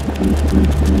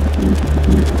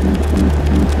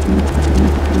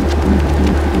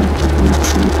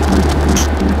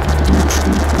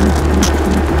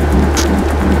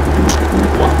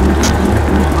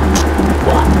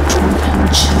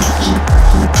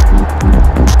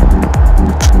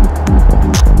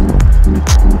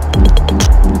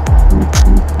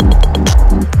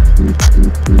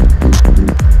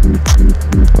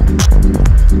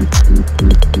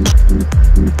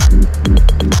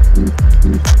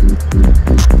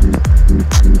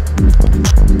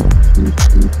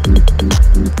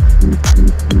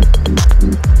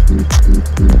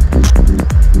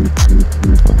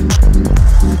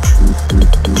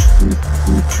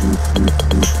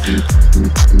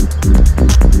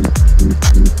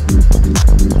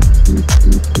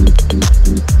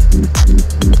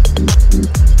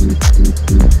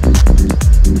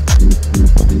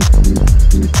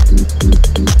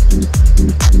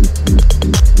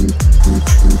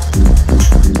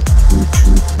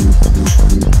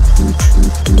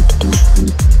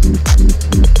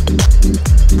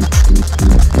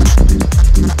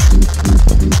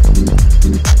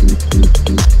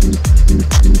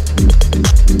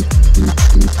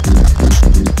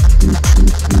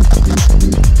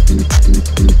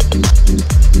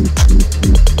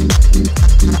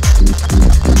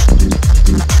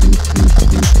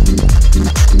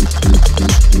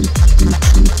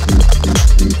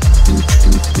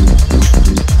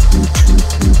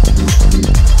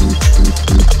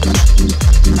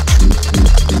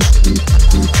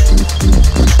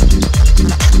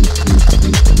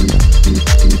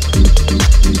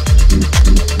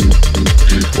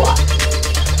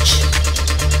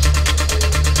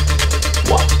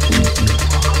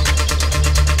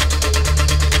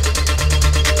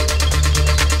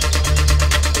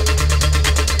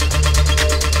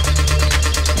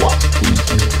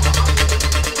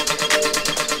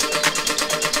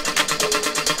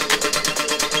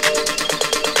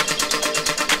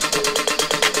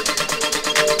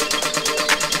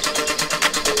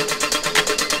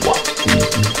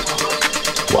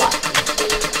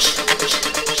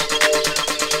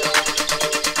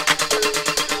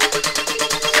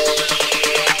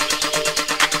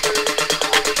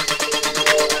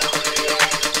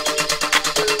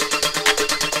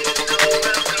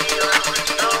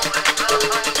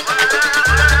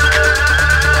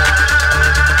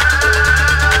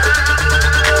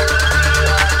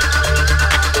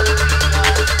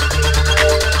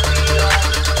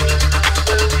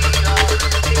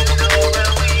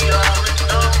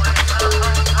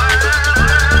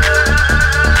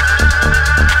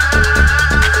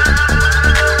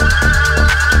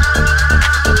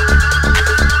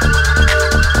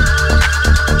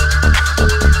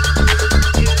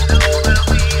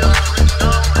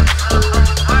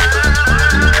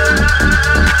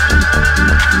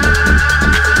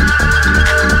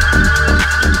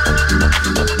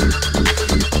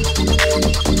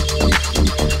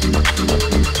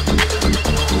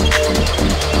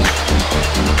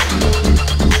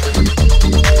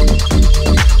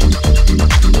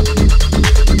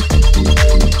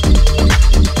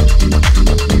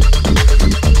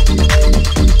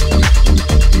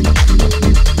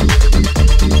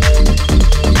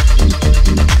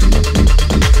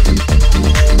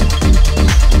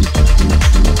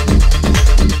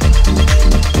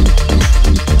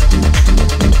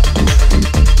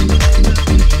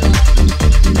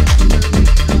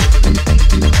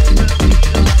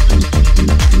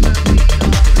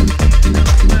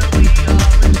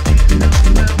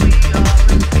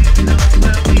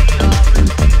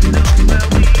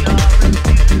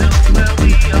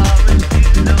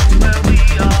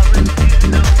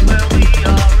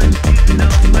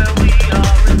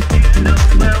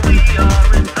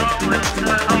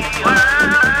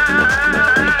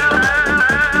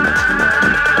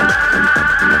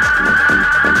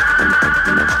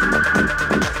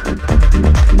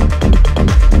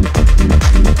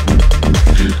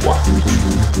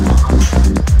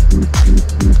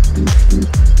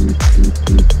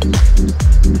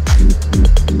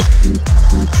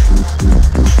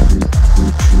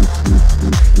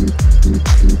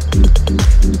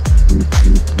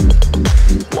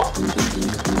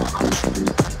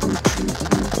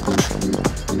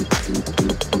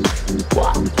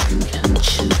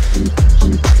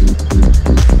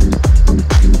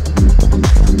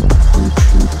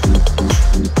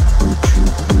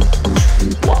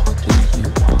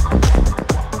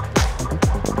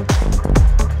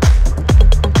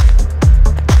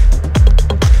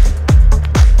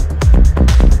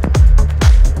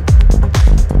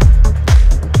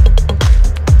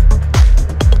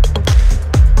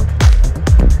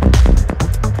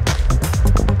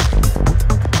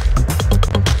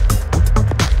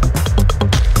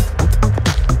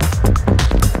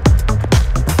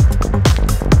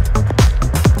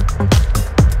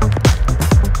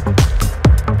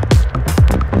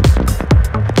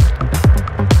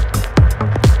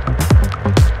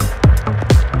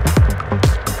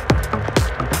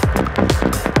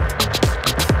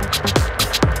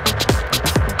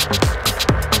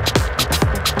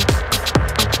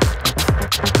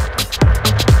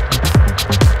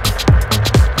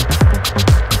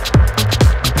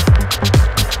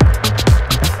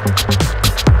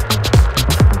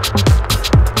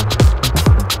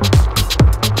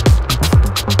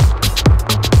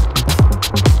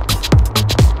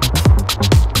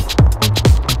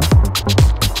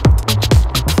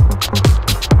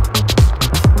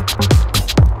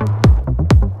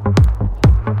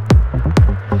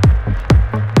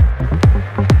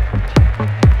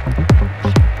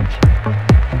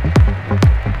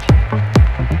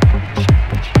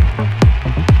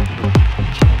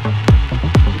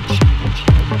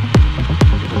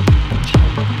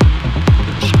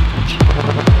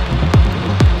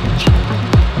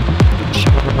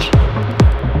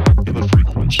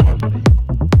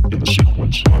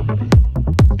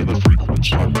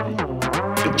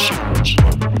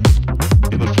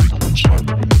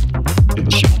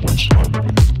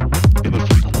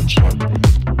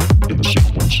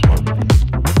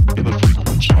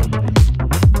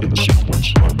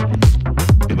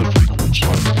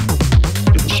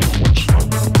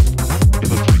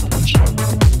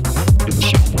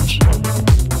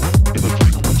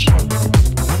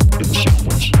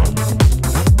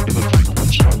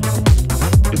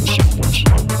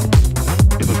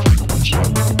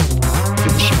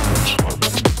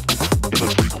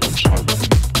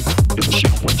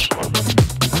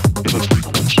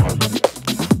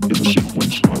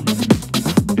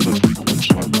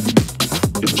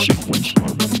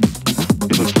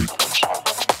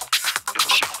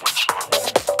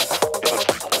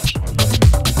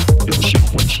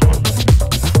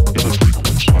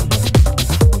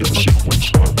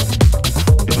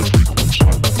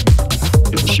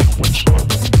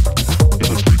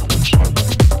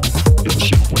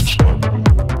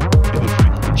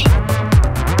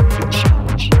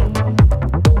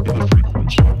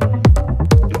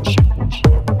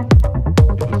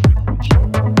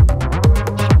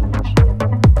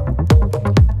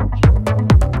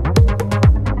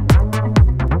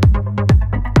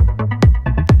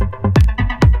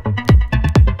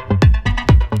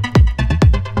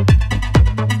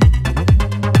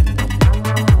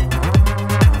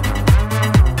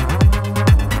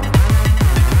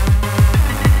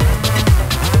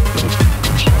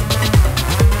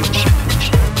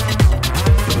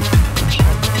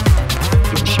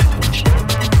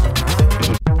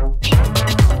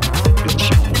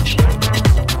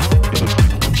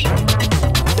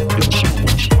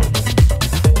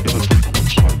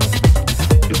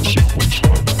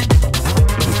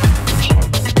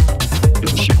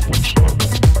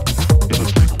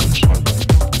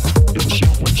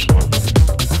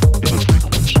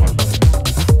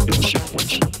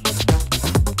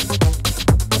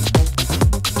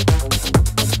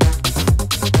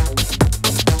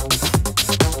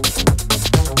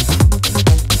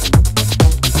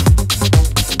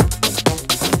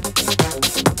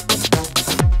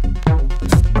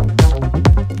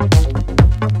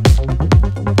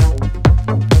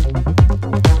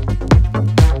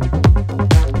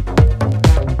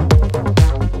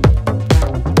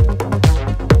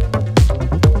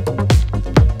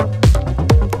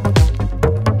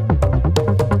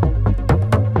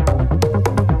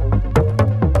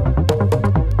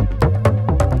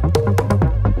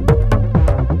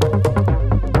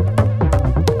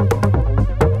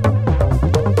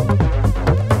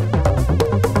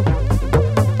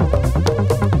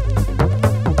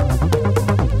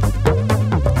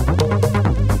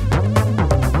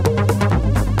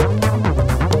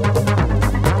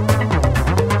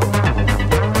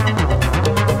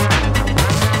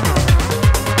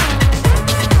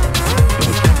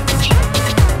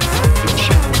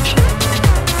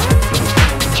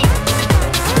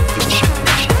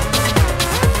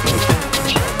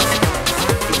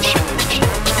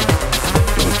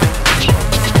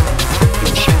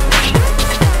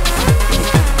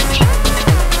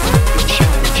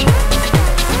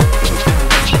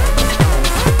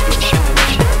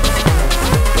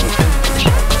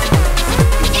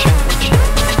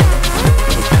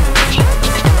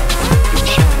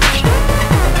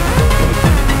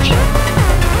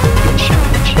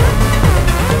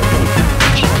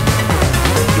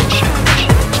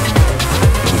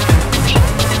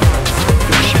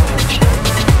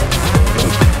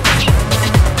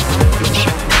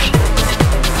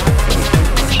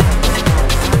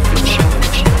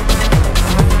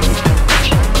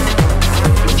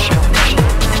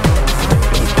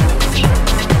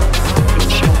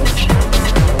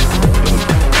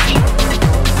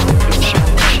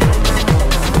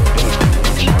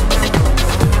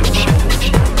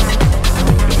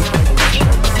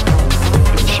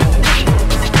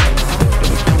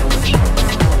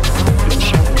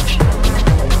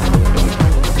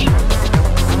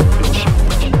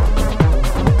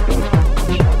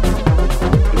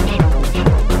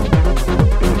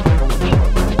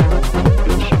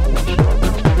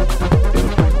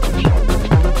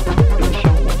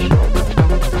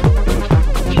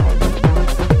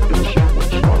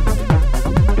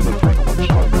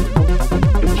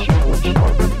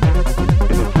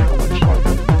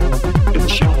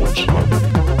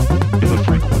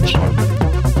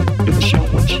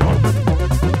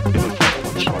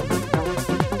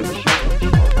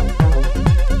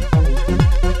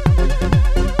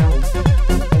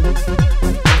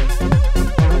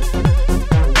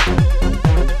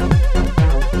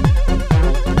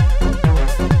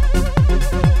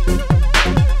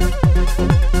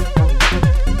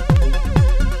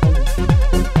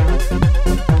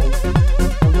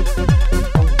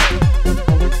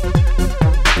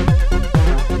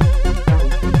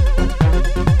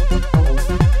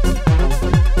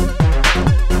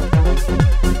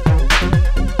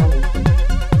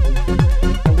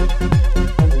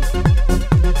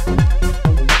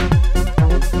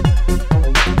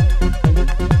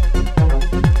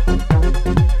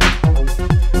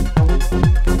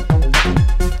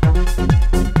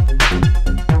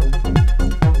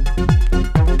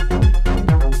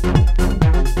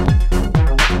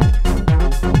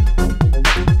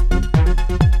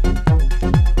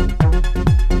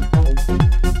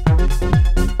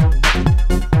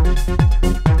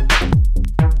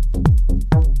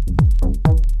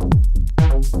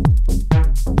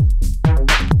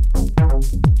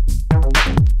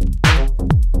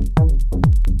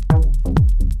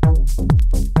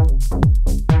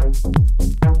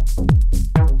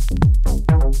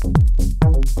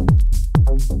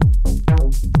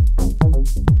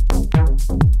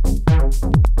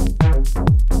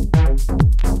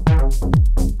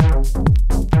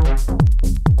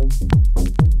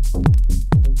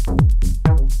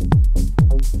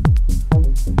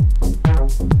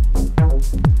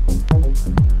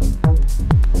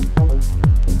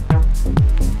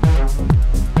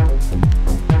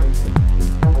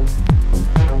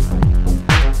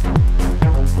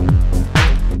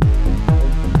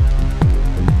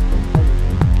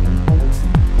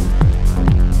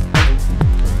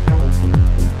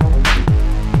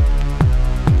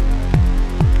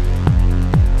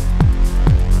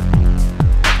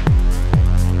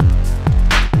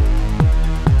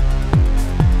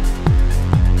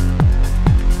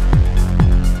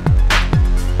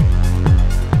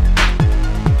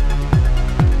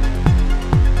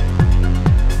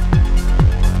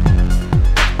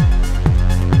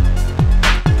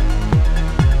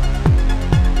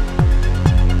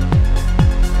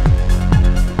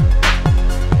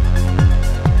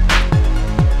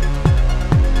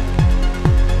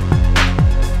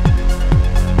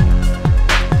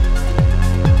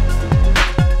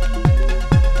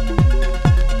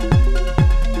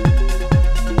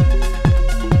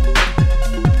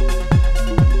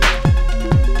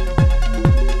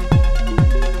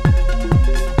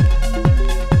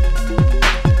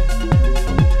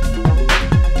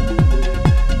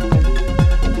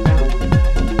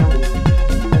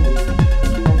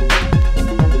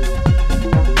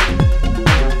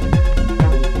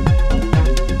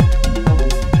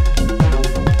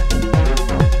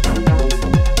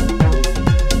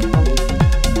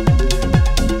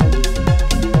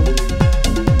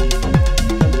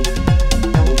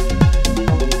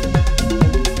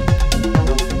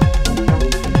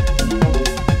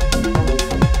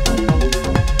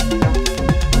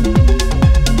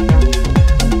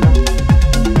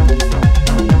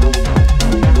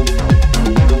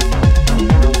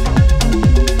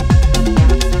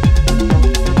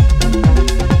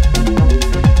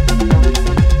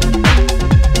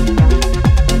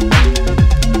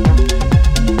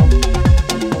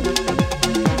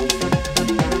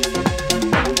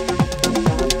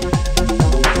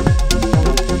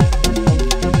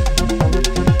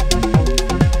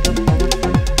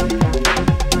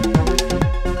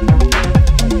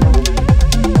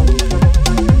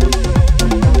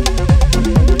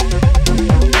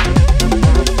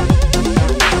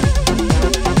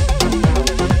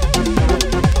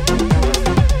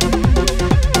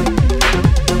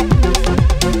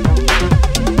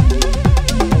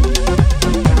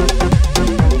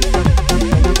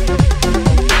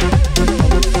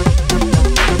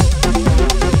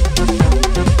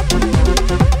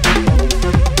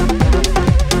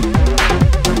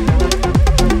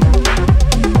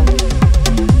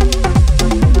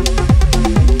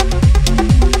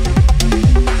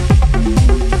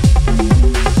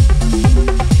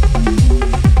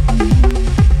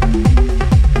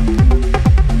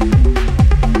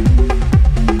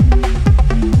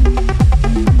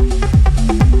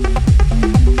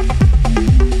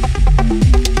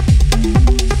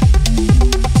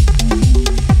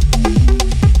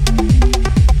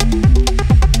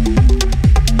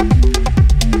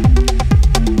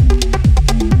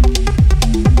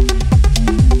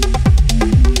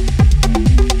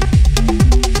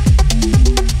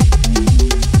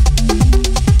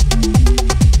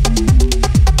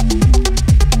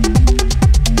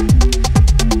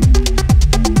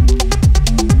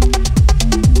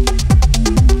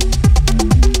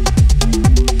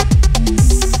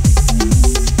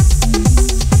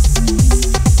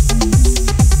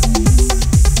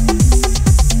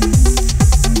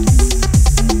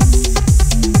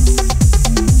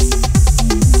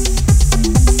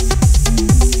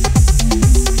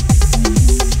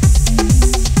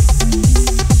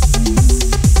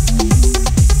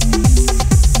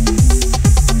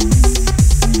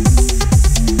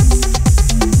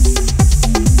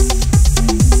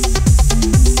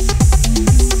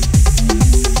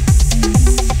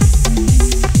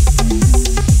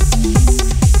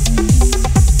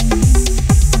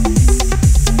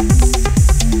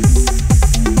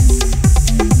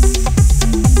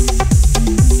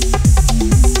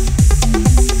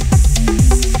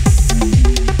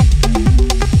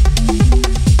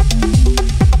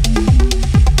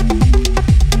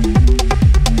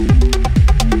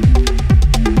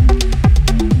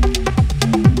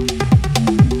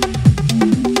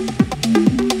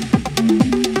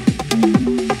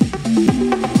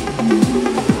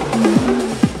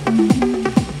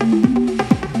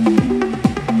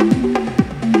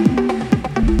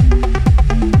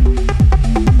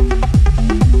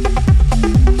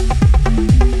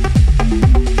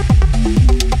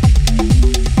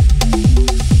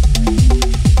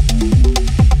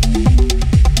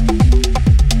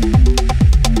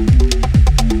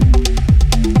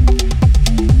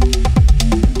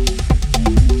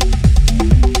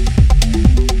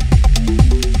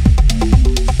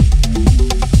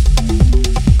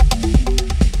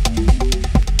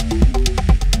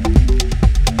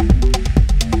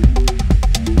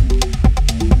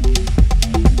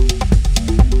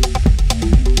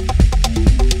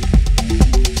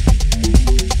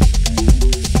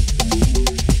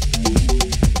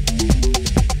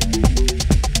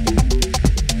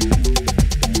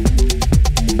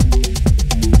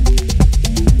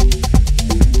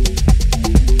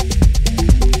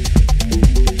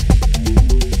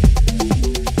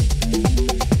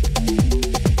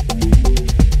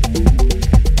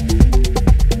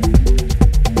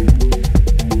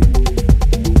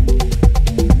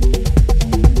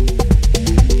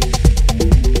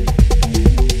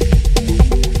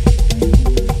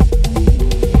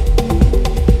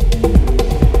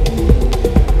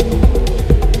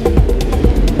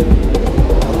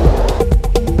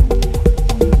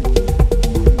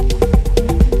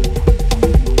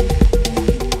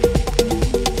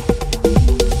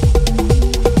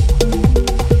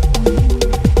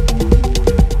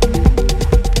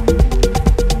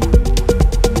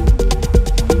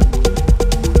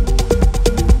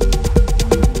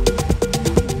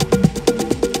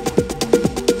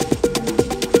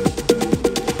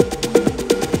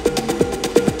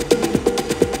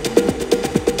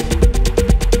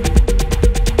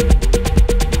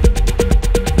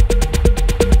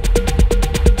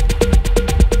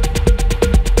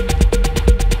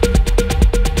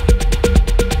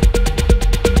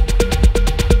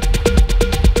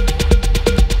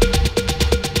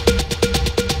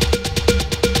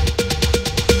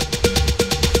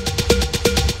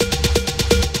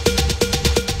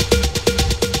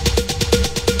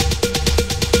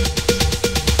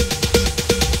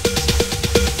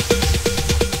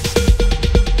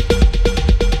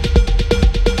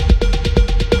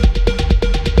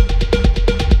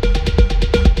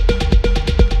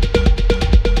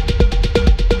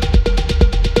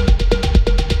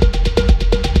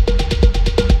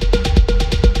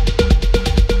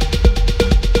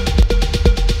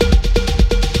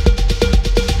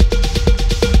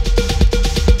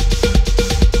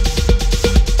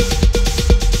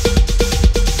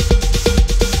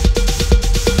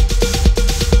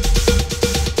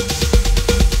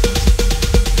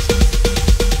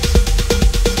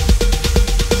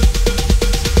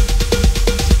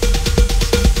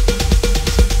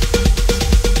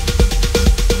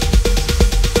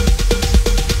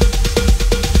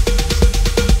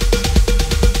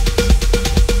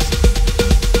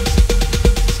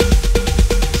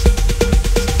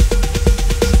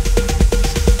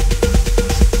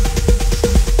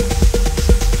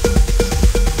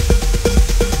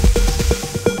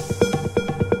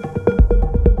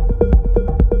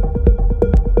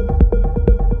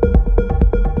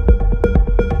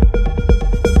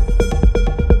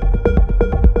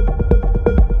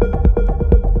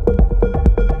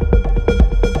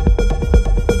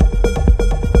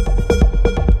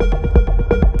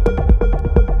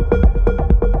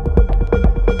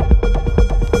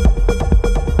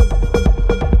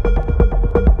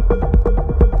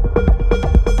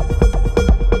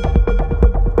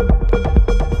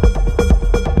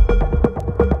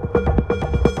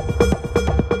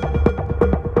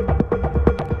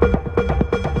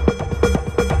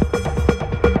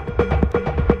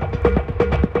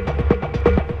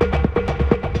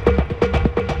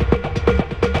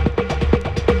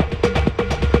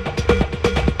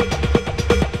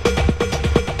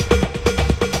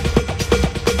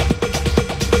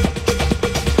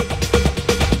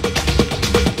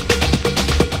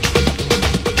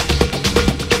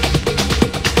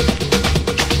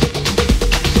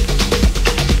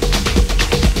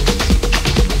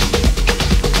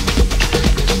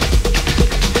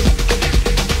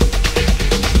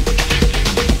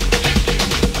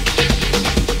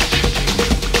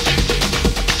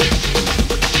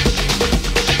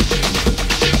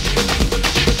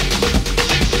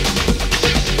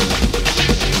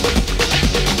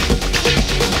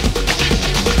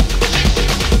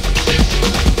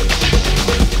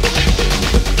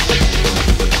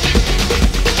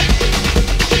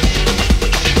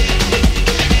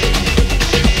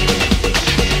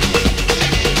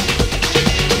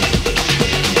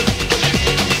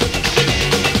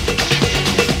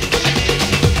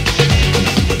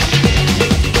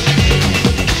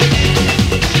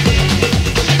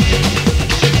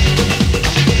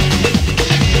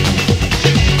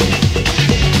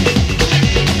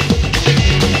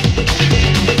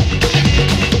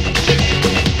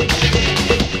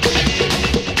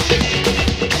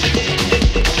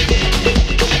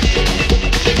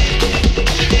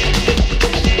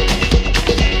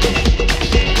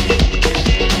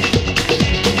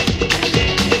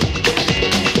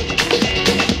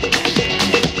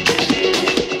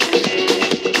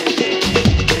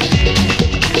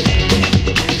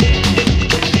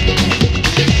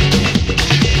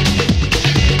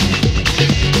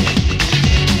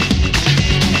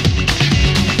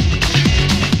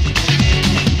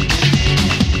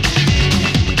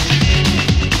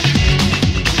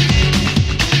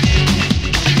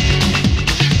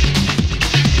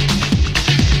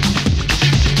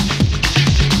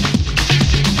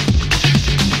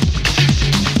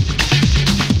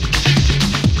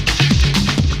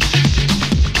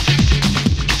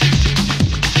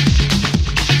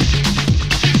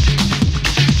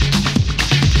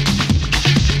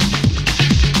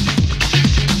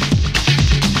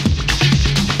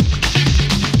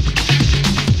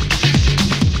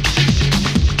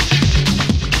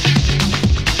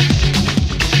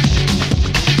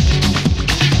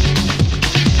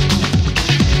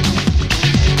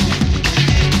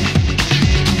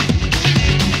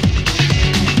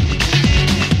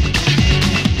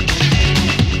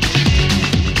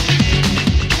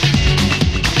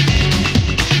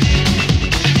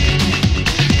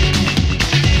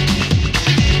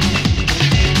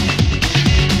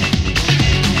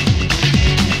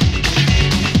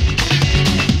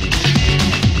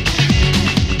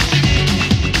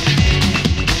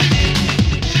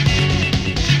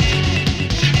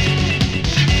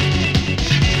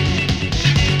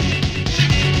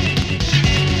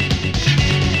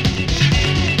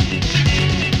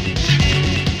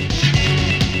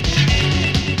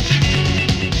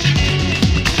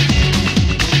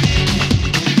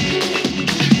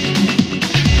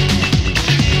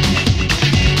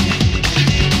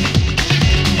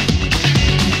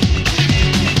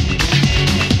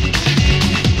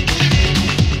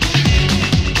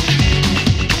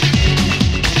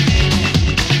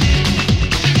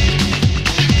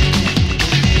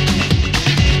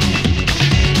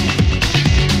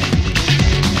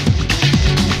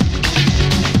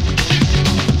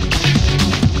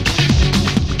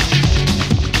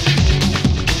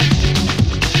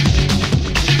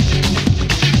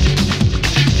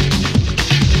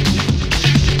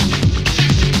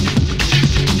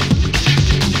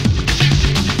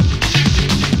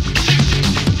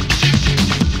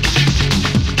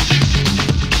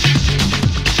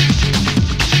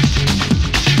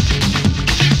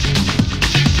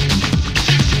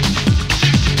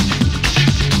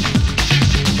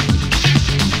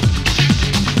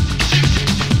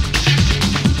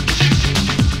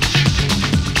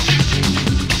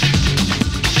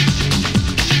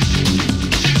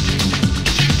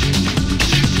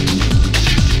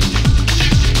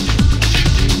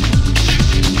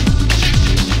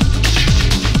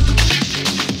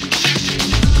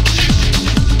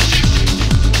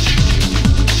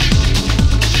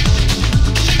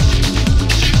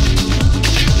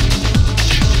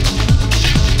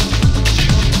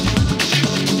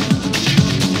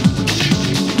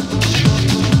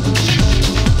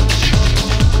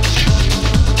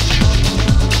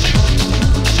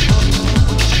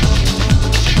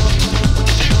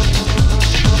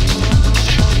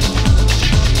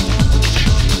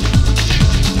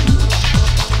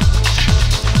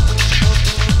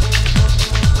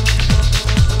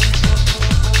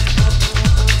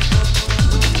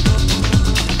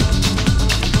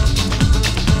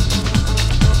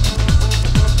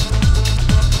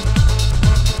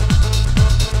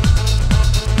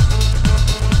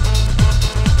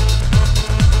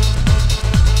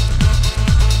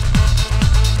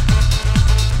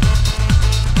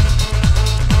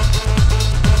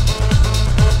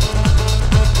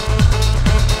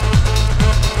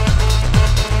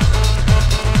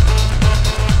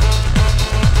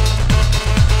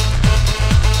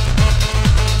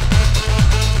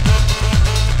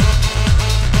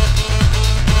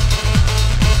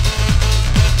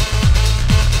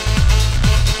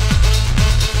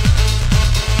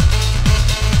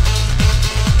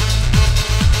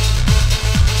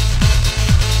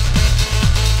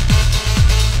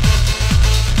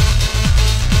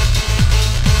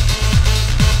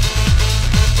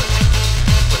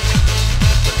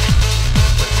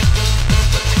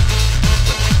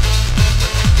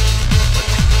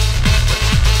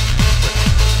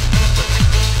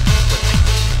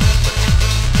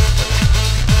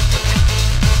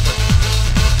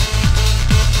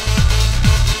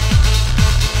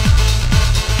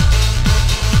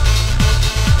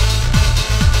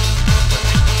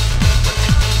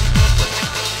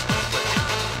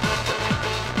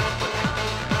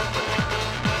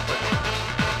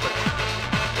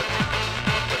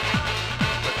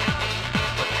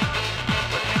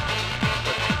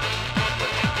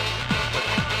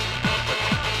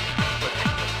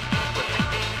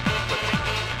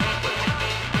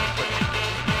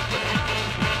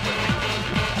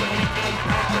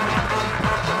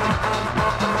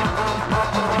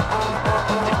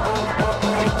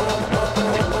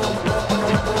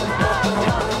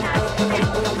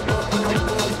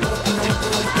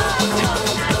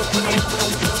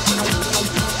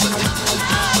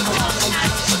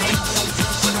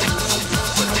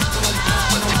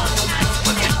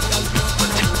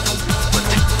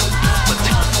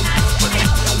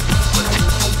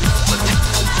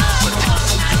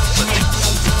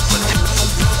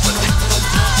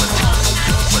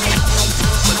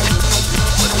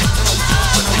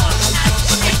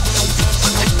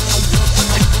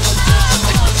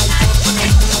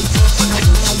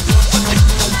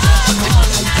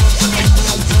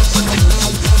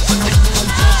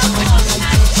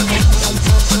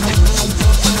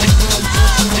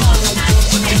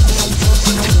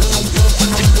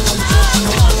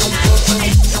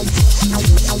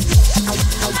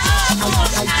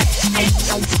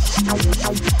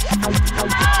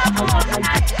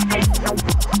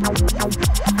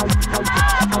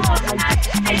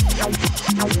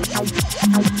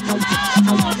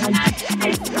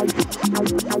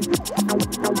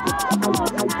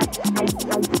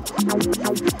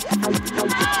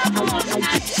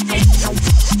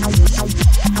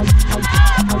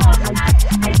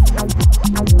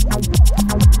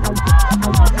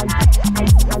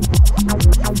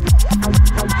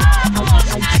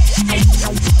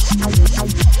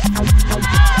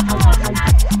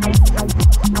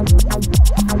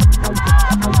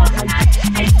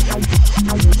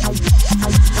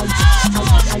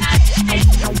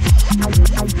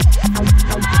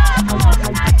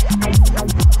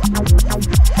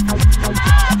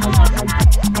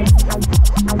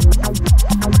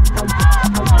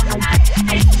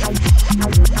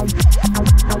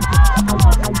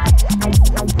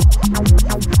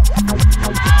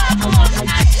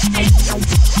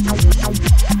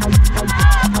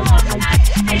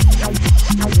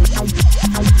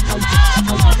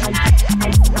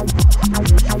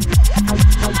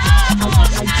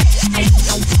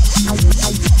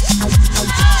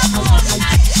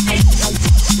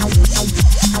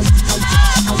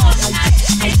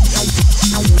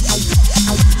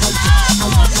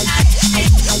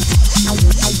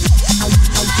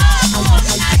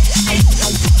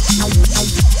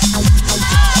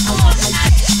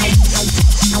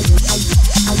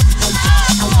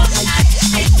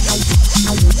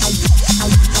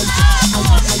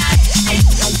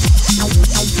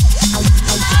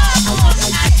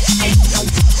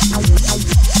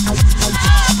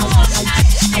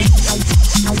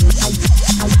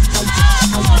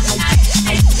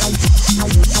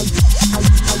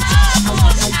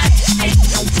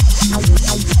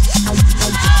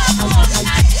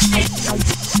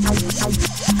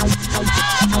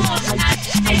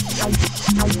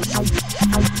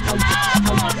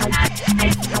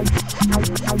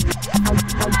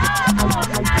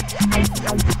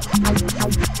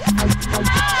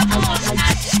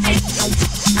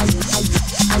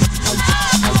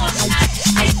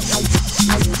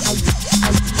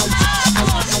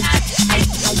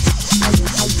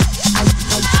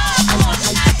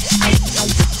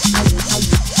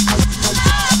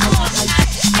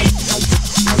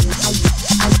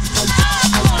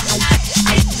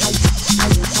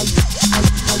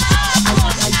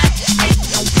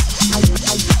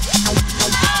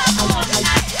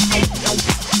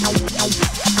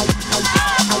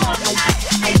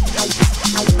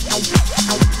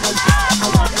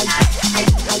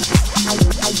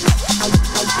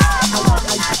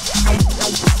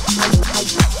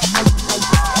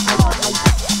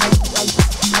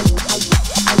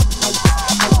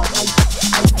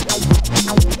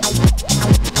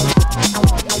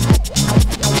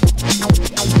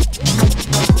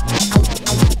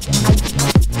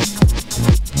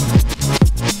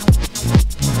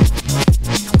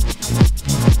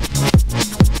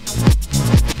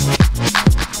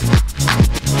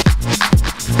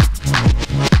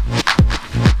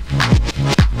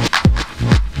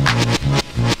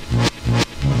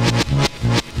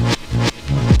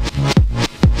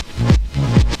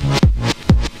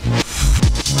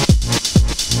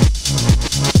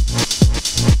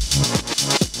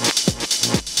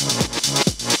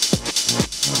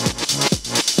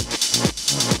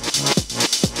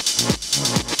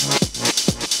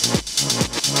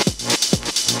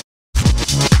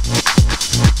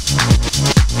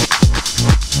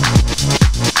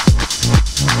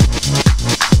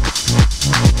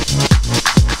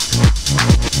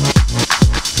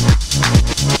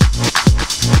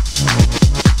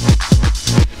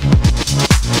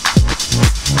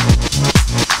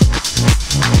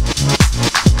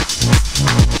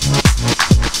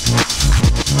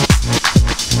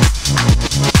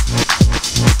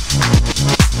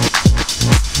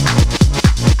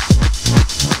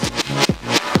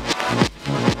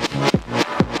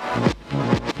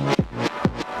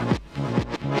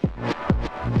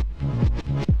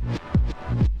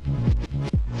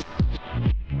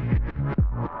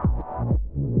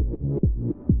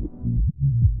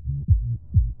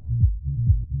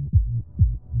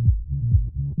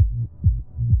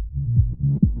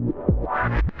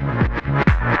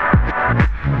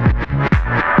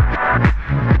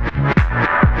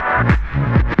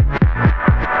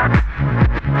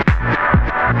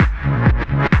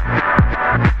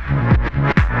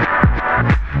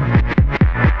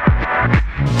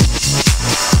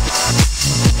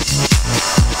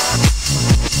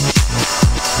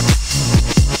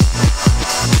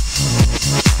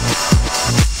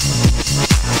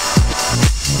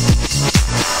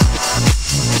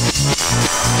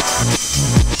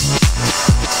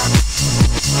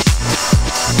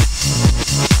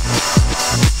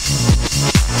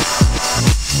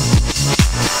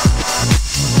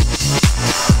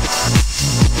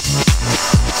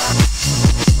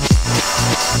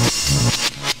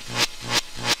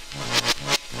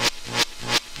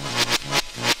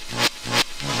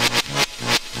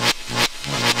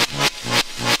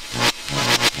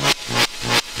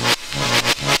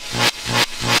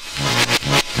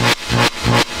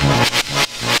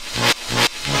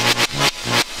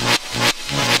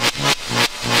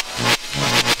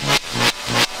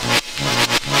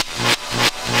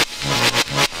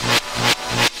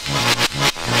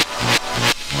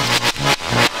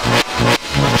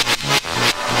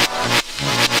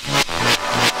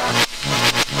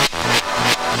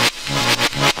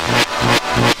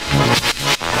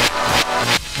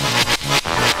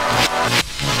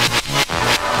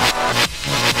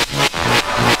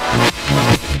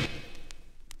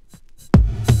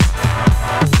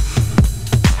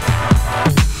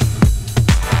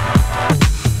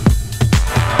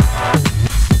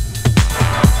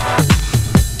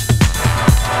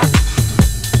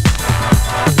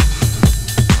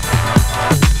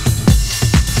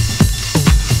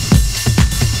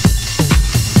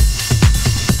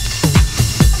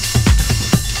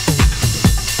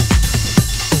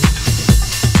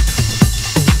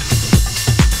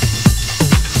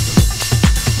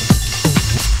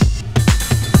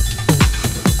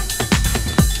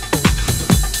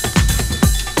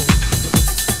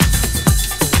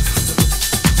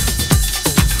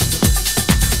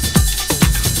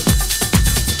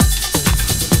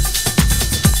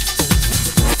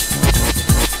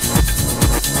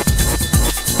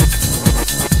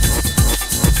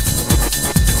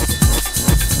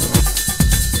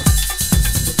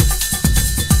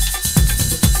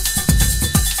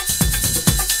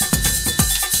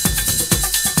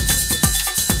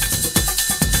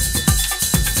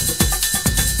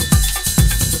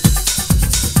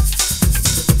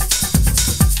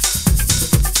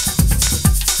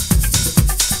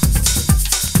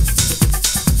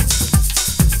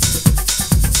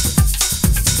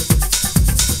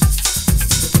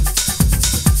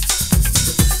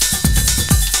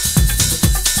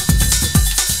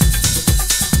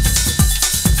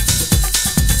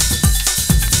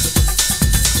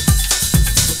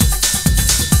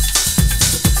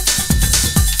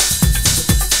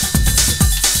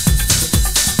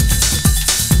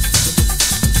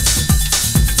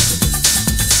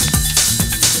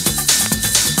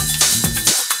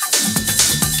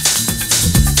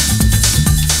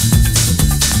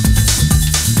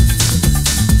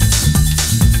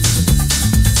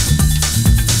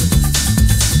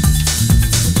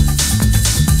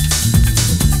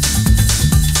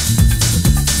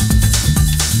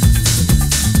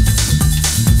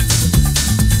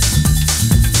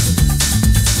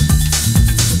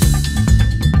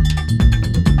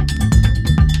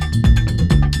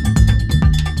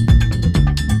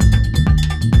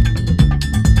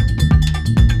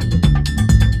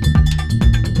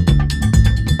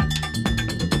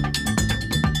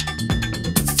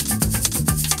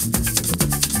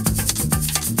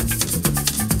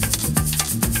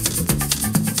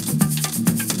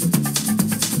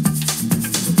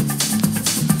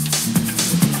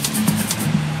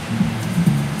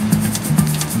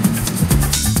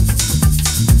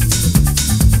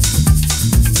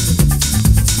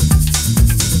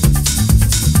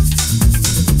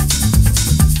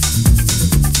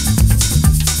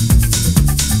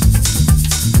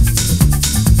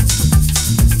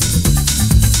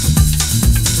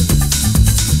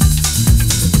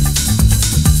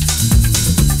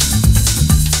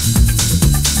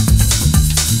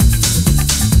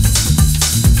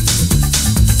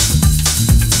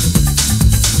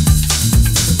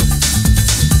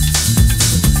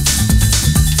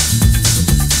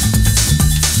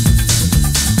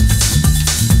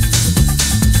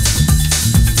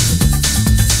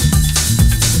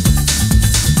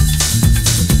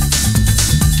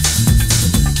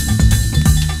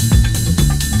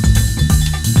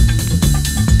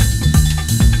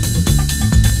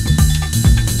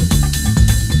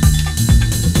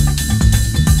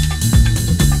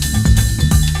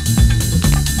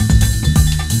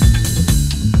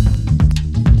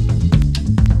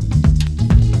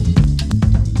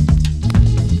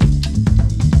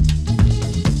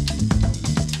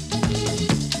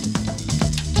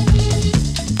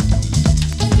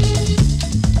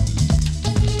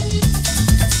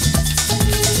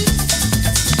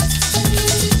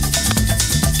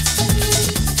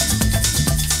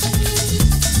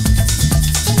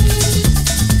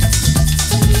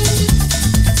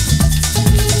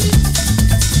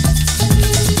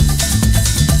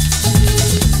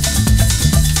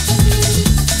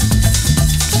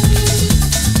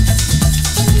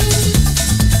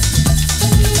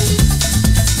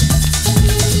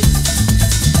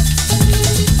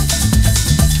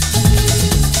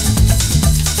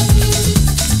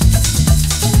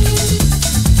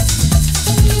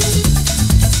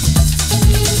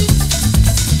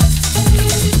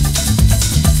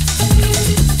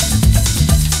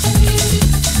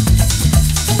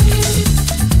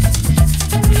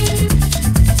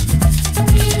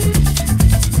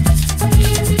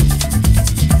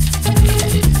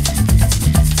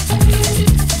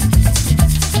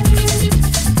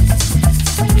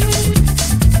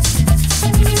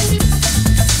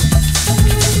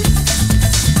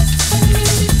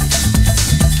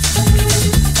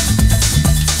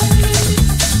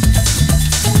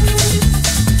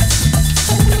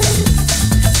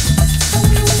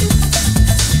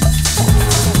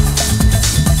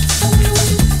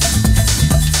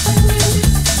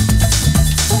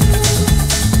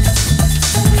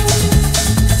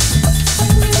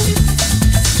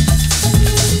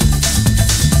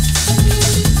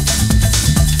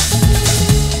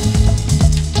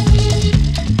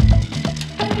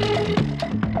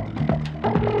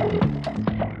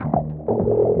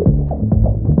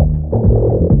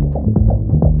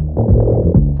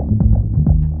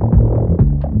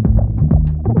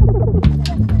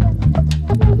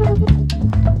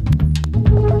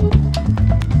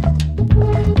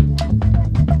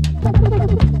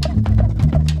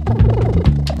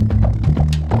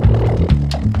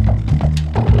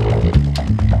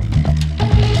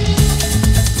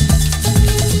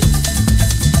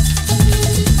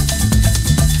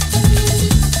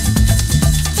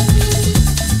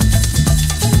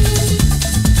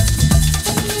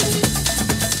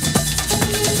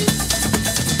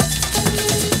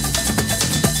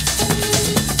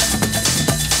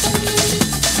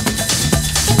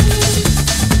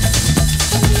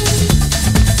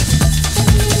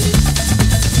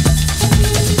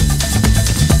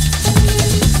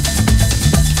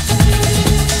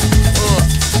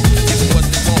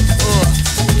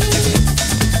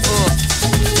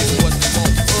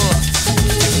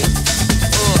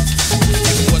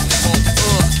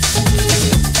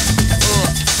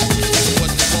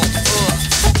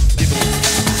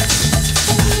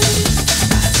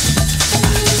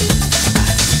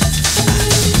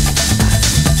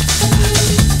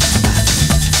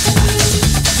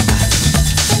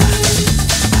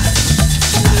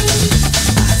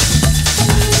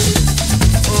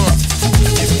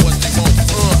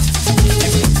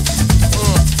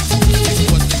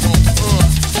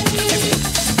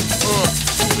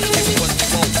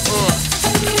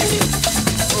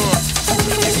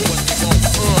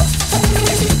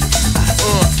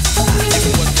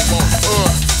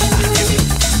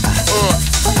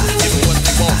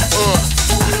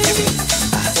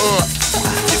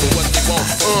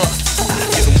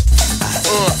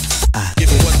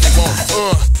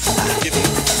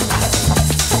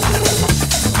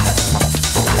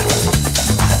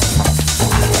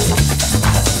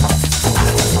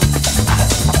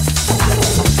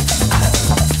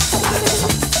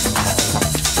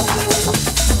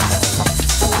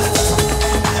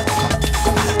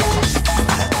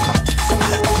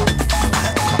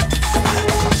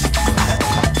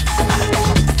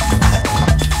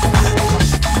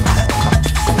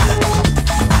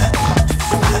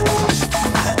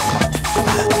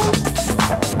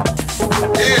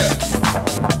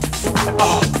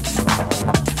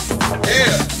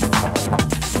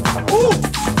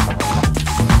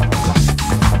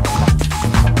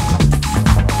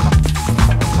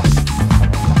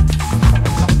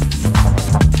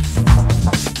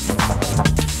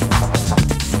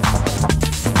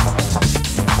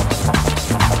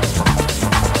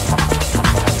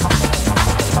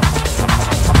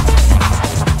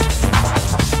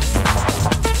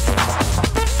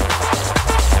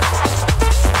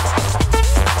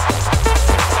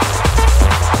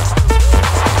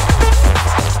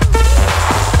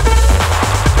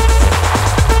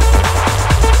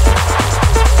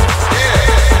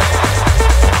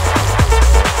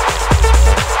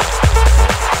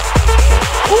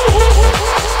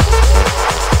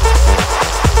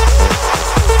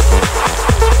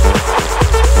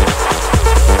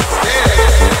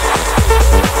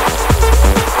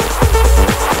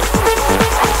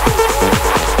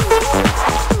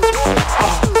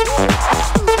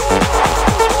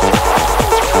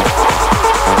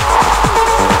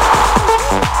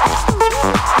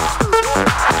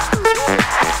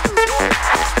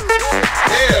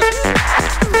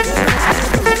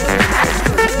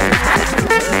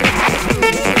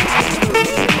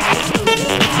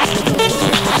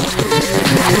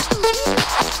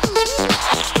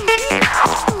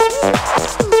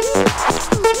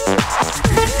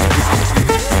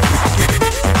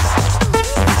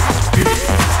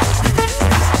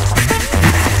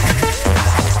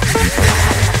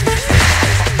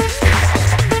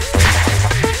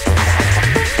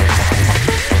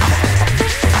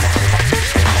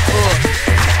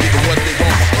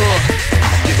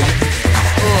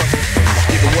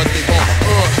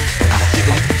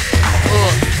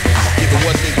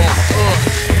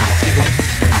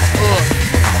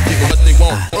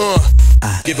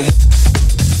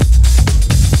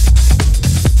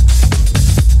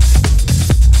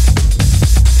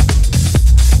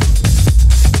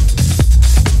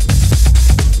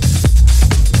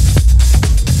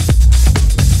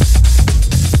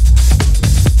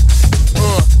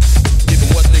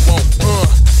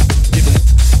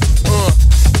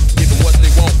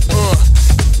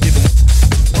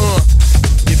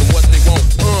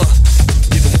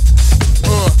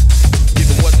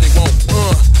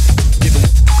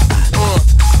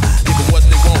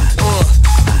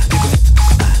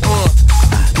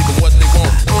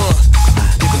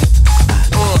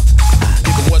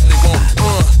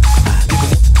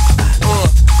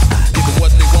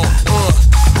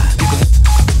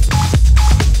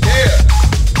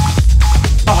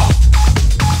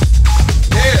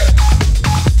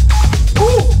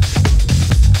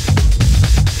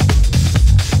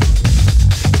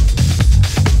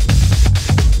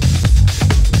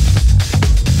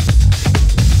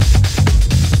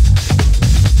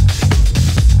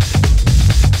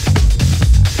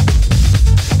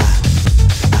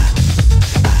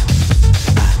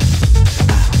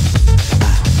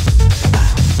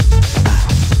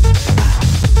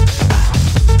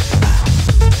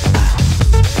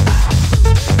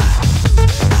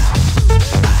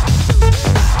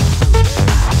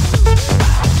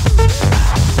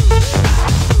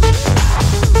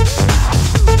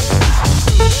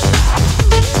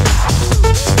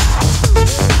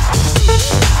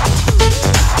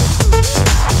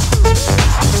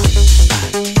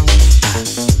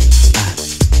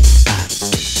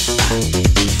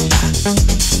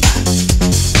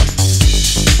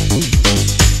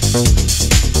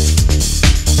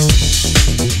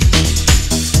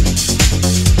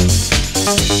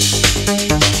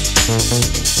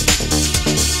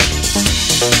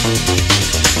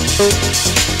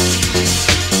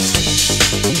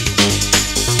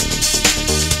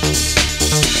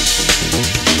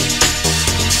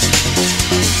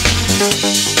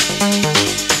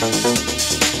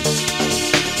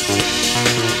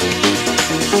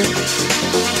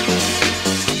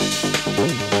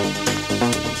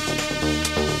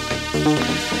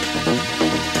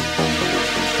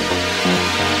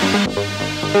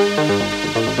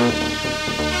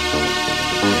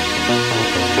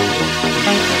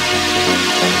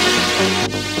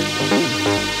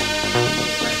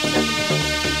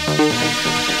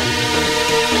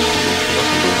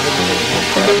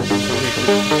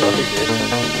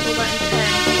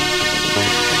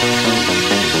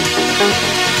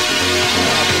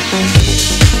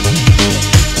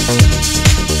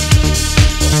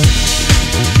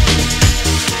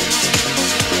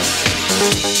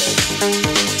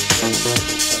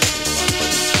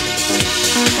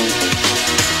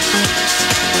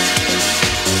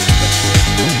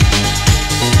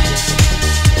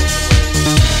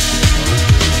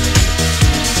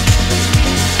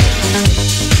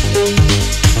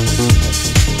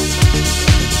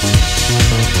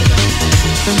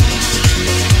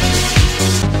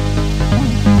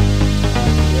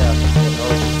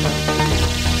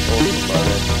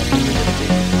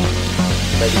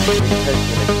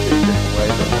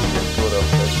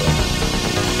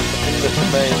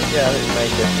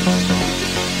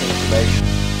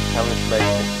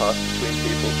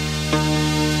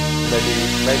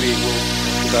 Maybe it will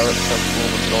develop some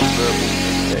form of non-verbal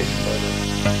communication by then.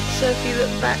 So if you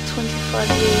look back 25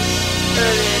 years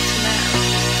earlier to now,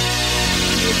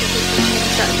 do you think it will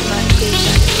change that dramatically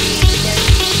that it will leave again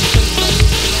 25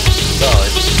 years from now? No,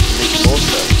 it's more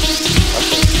so. I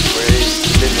think we're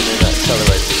living in an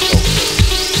accelerated culture.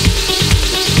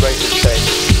 The rate of change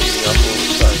is speeding up all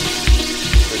the time.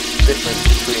 The difference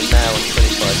between now and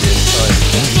 25 years time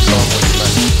is far more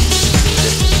dramatic than the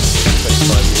difference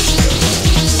 25 years ago.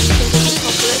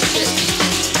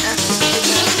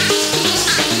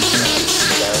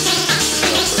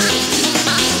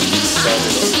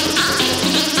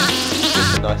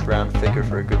 Just a nice round figure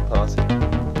for a good party.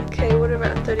 Okay, what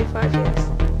about 35 years?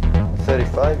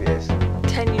 35 years?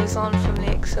 10 years on from the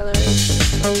acceleration.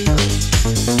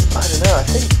 I don't know, I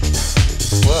think,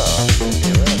 well, it's going to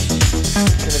be around.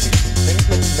 Things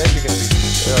are maybe going to be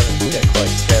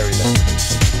quite scary then.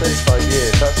 35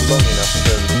 years, that's long enough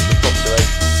for the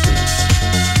population to be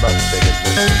much bigger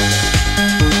than this.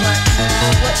 Right,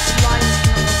 what's life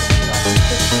like in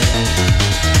 50 years?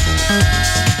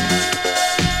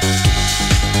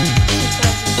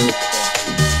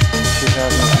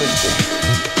 2050.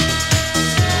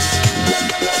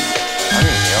 I'm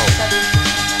going to be old. I'm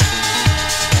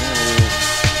going to be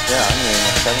in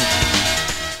my 70s.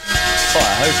 Well,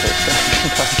 I hope it's going to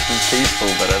be nice and peaceful,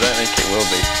 but I don't think it will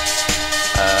be.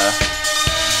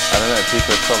 I don't know,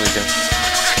 people are probably going to...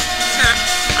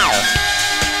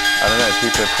 I don't know,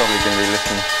 people are probably going to be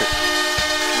listening to...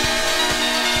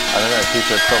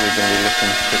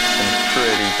 some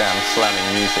pretty damn slamming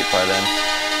music by then.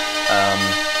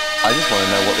 I just want to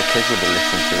know what the kids will be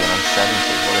listening to when I'm 70.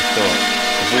 What a thought.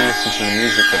 If we listen to the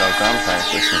music that our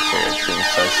grandparents listened to, it seems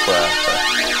so square. But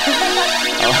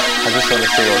I just want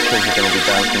to see what kids are going to be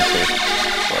dancing to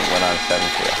when I'm 70.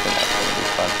 I think that's going to be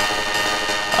fun.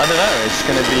 I don't know, it's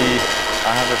going to be...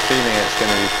 I have a feeling it's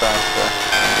going to be faster.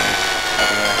 I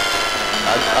don't know.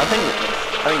 I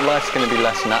think life's going to be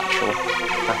less natural.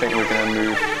 I think we're going to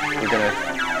move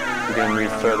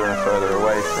further and further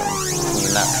away from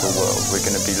the natural world. We're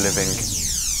going to be living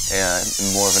in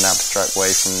more of an abstract way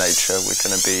from nature. We're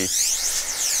going to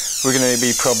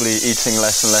be probably eating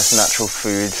less and less natural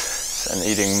foods and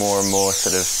eating more and more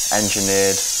sort of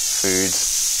engineered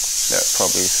foods that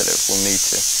probably sort of will need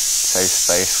to save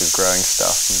space with growing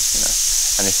stuff,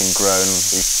 and anything grown will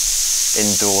be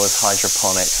indoors,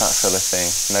 hydroponics, that sort of thing.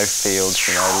 No fields,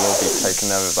 they'll all be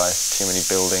taken over by too many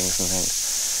buildings and things.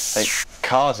 I think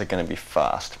cars are going to be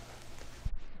fast.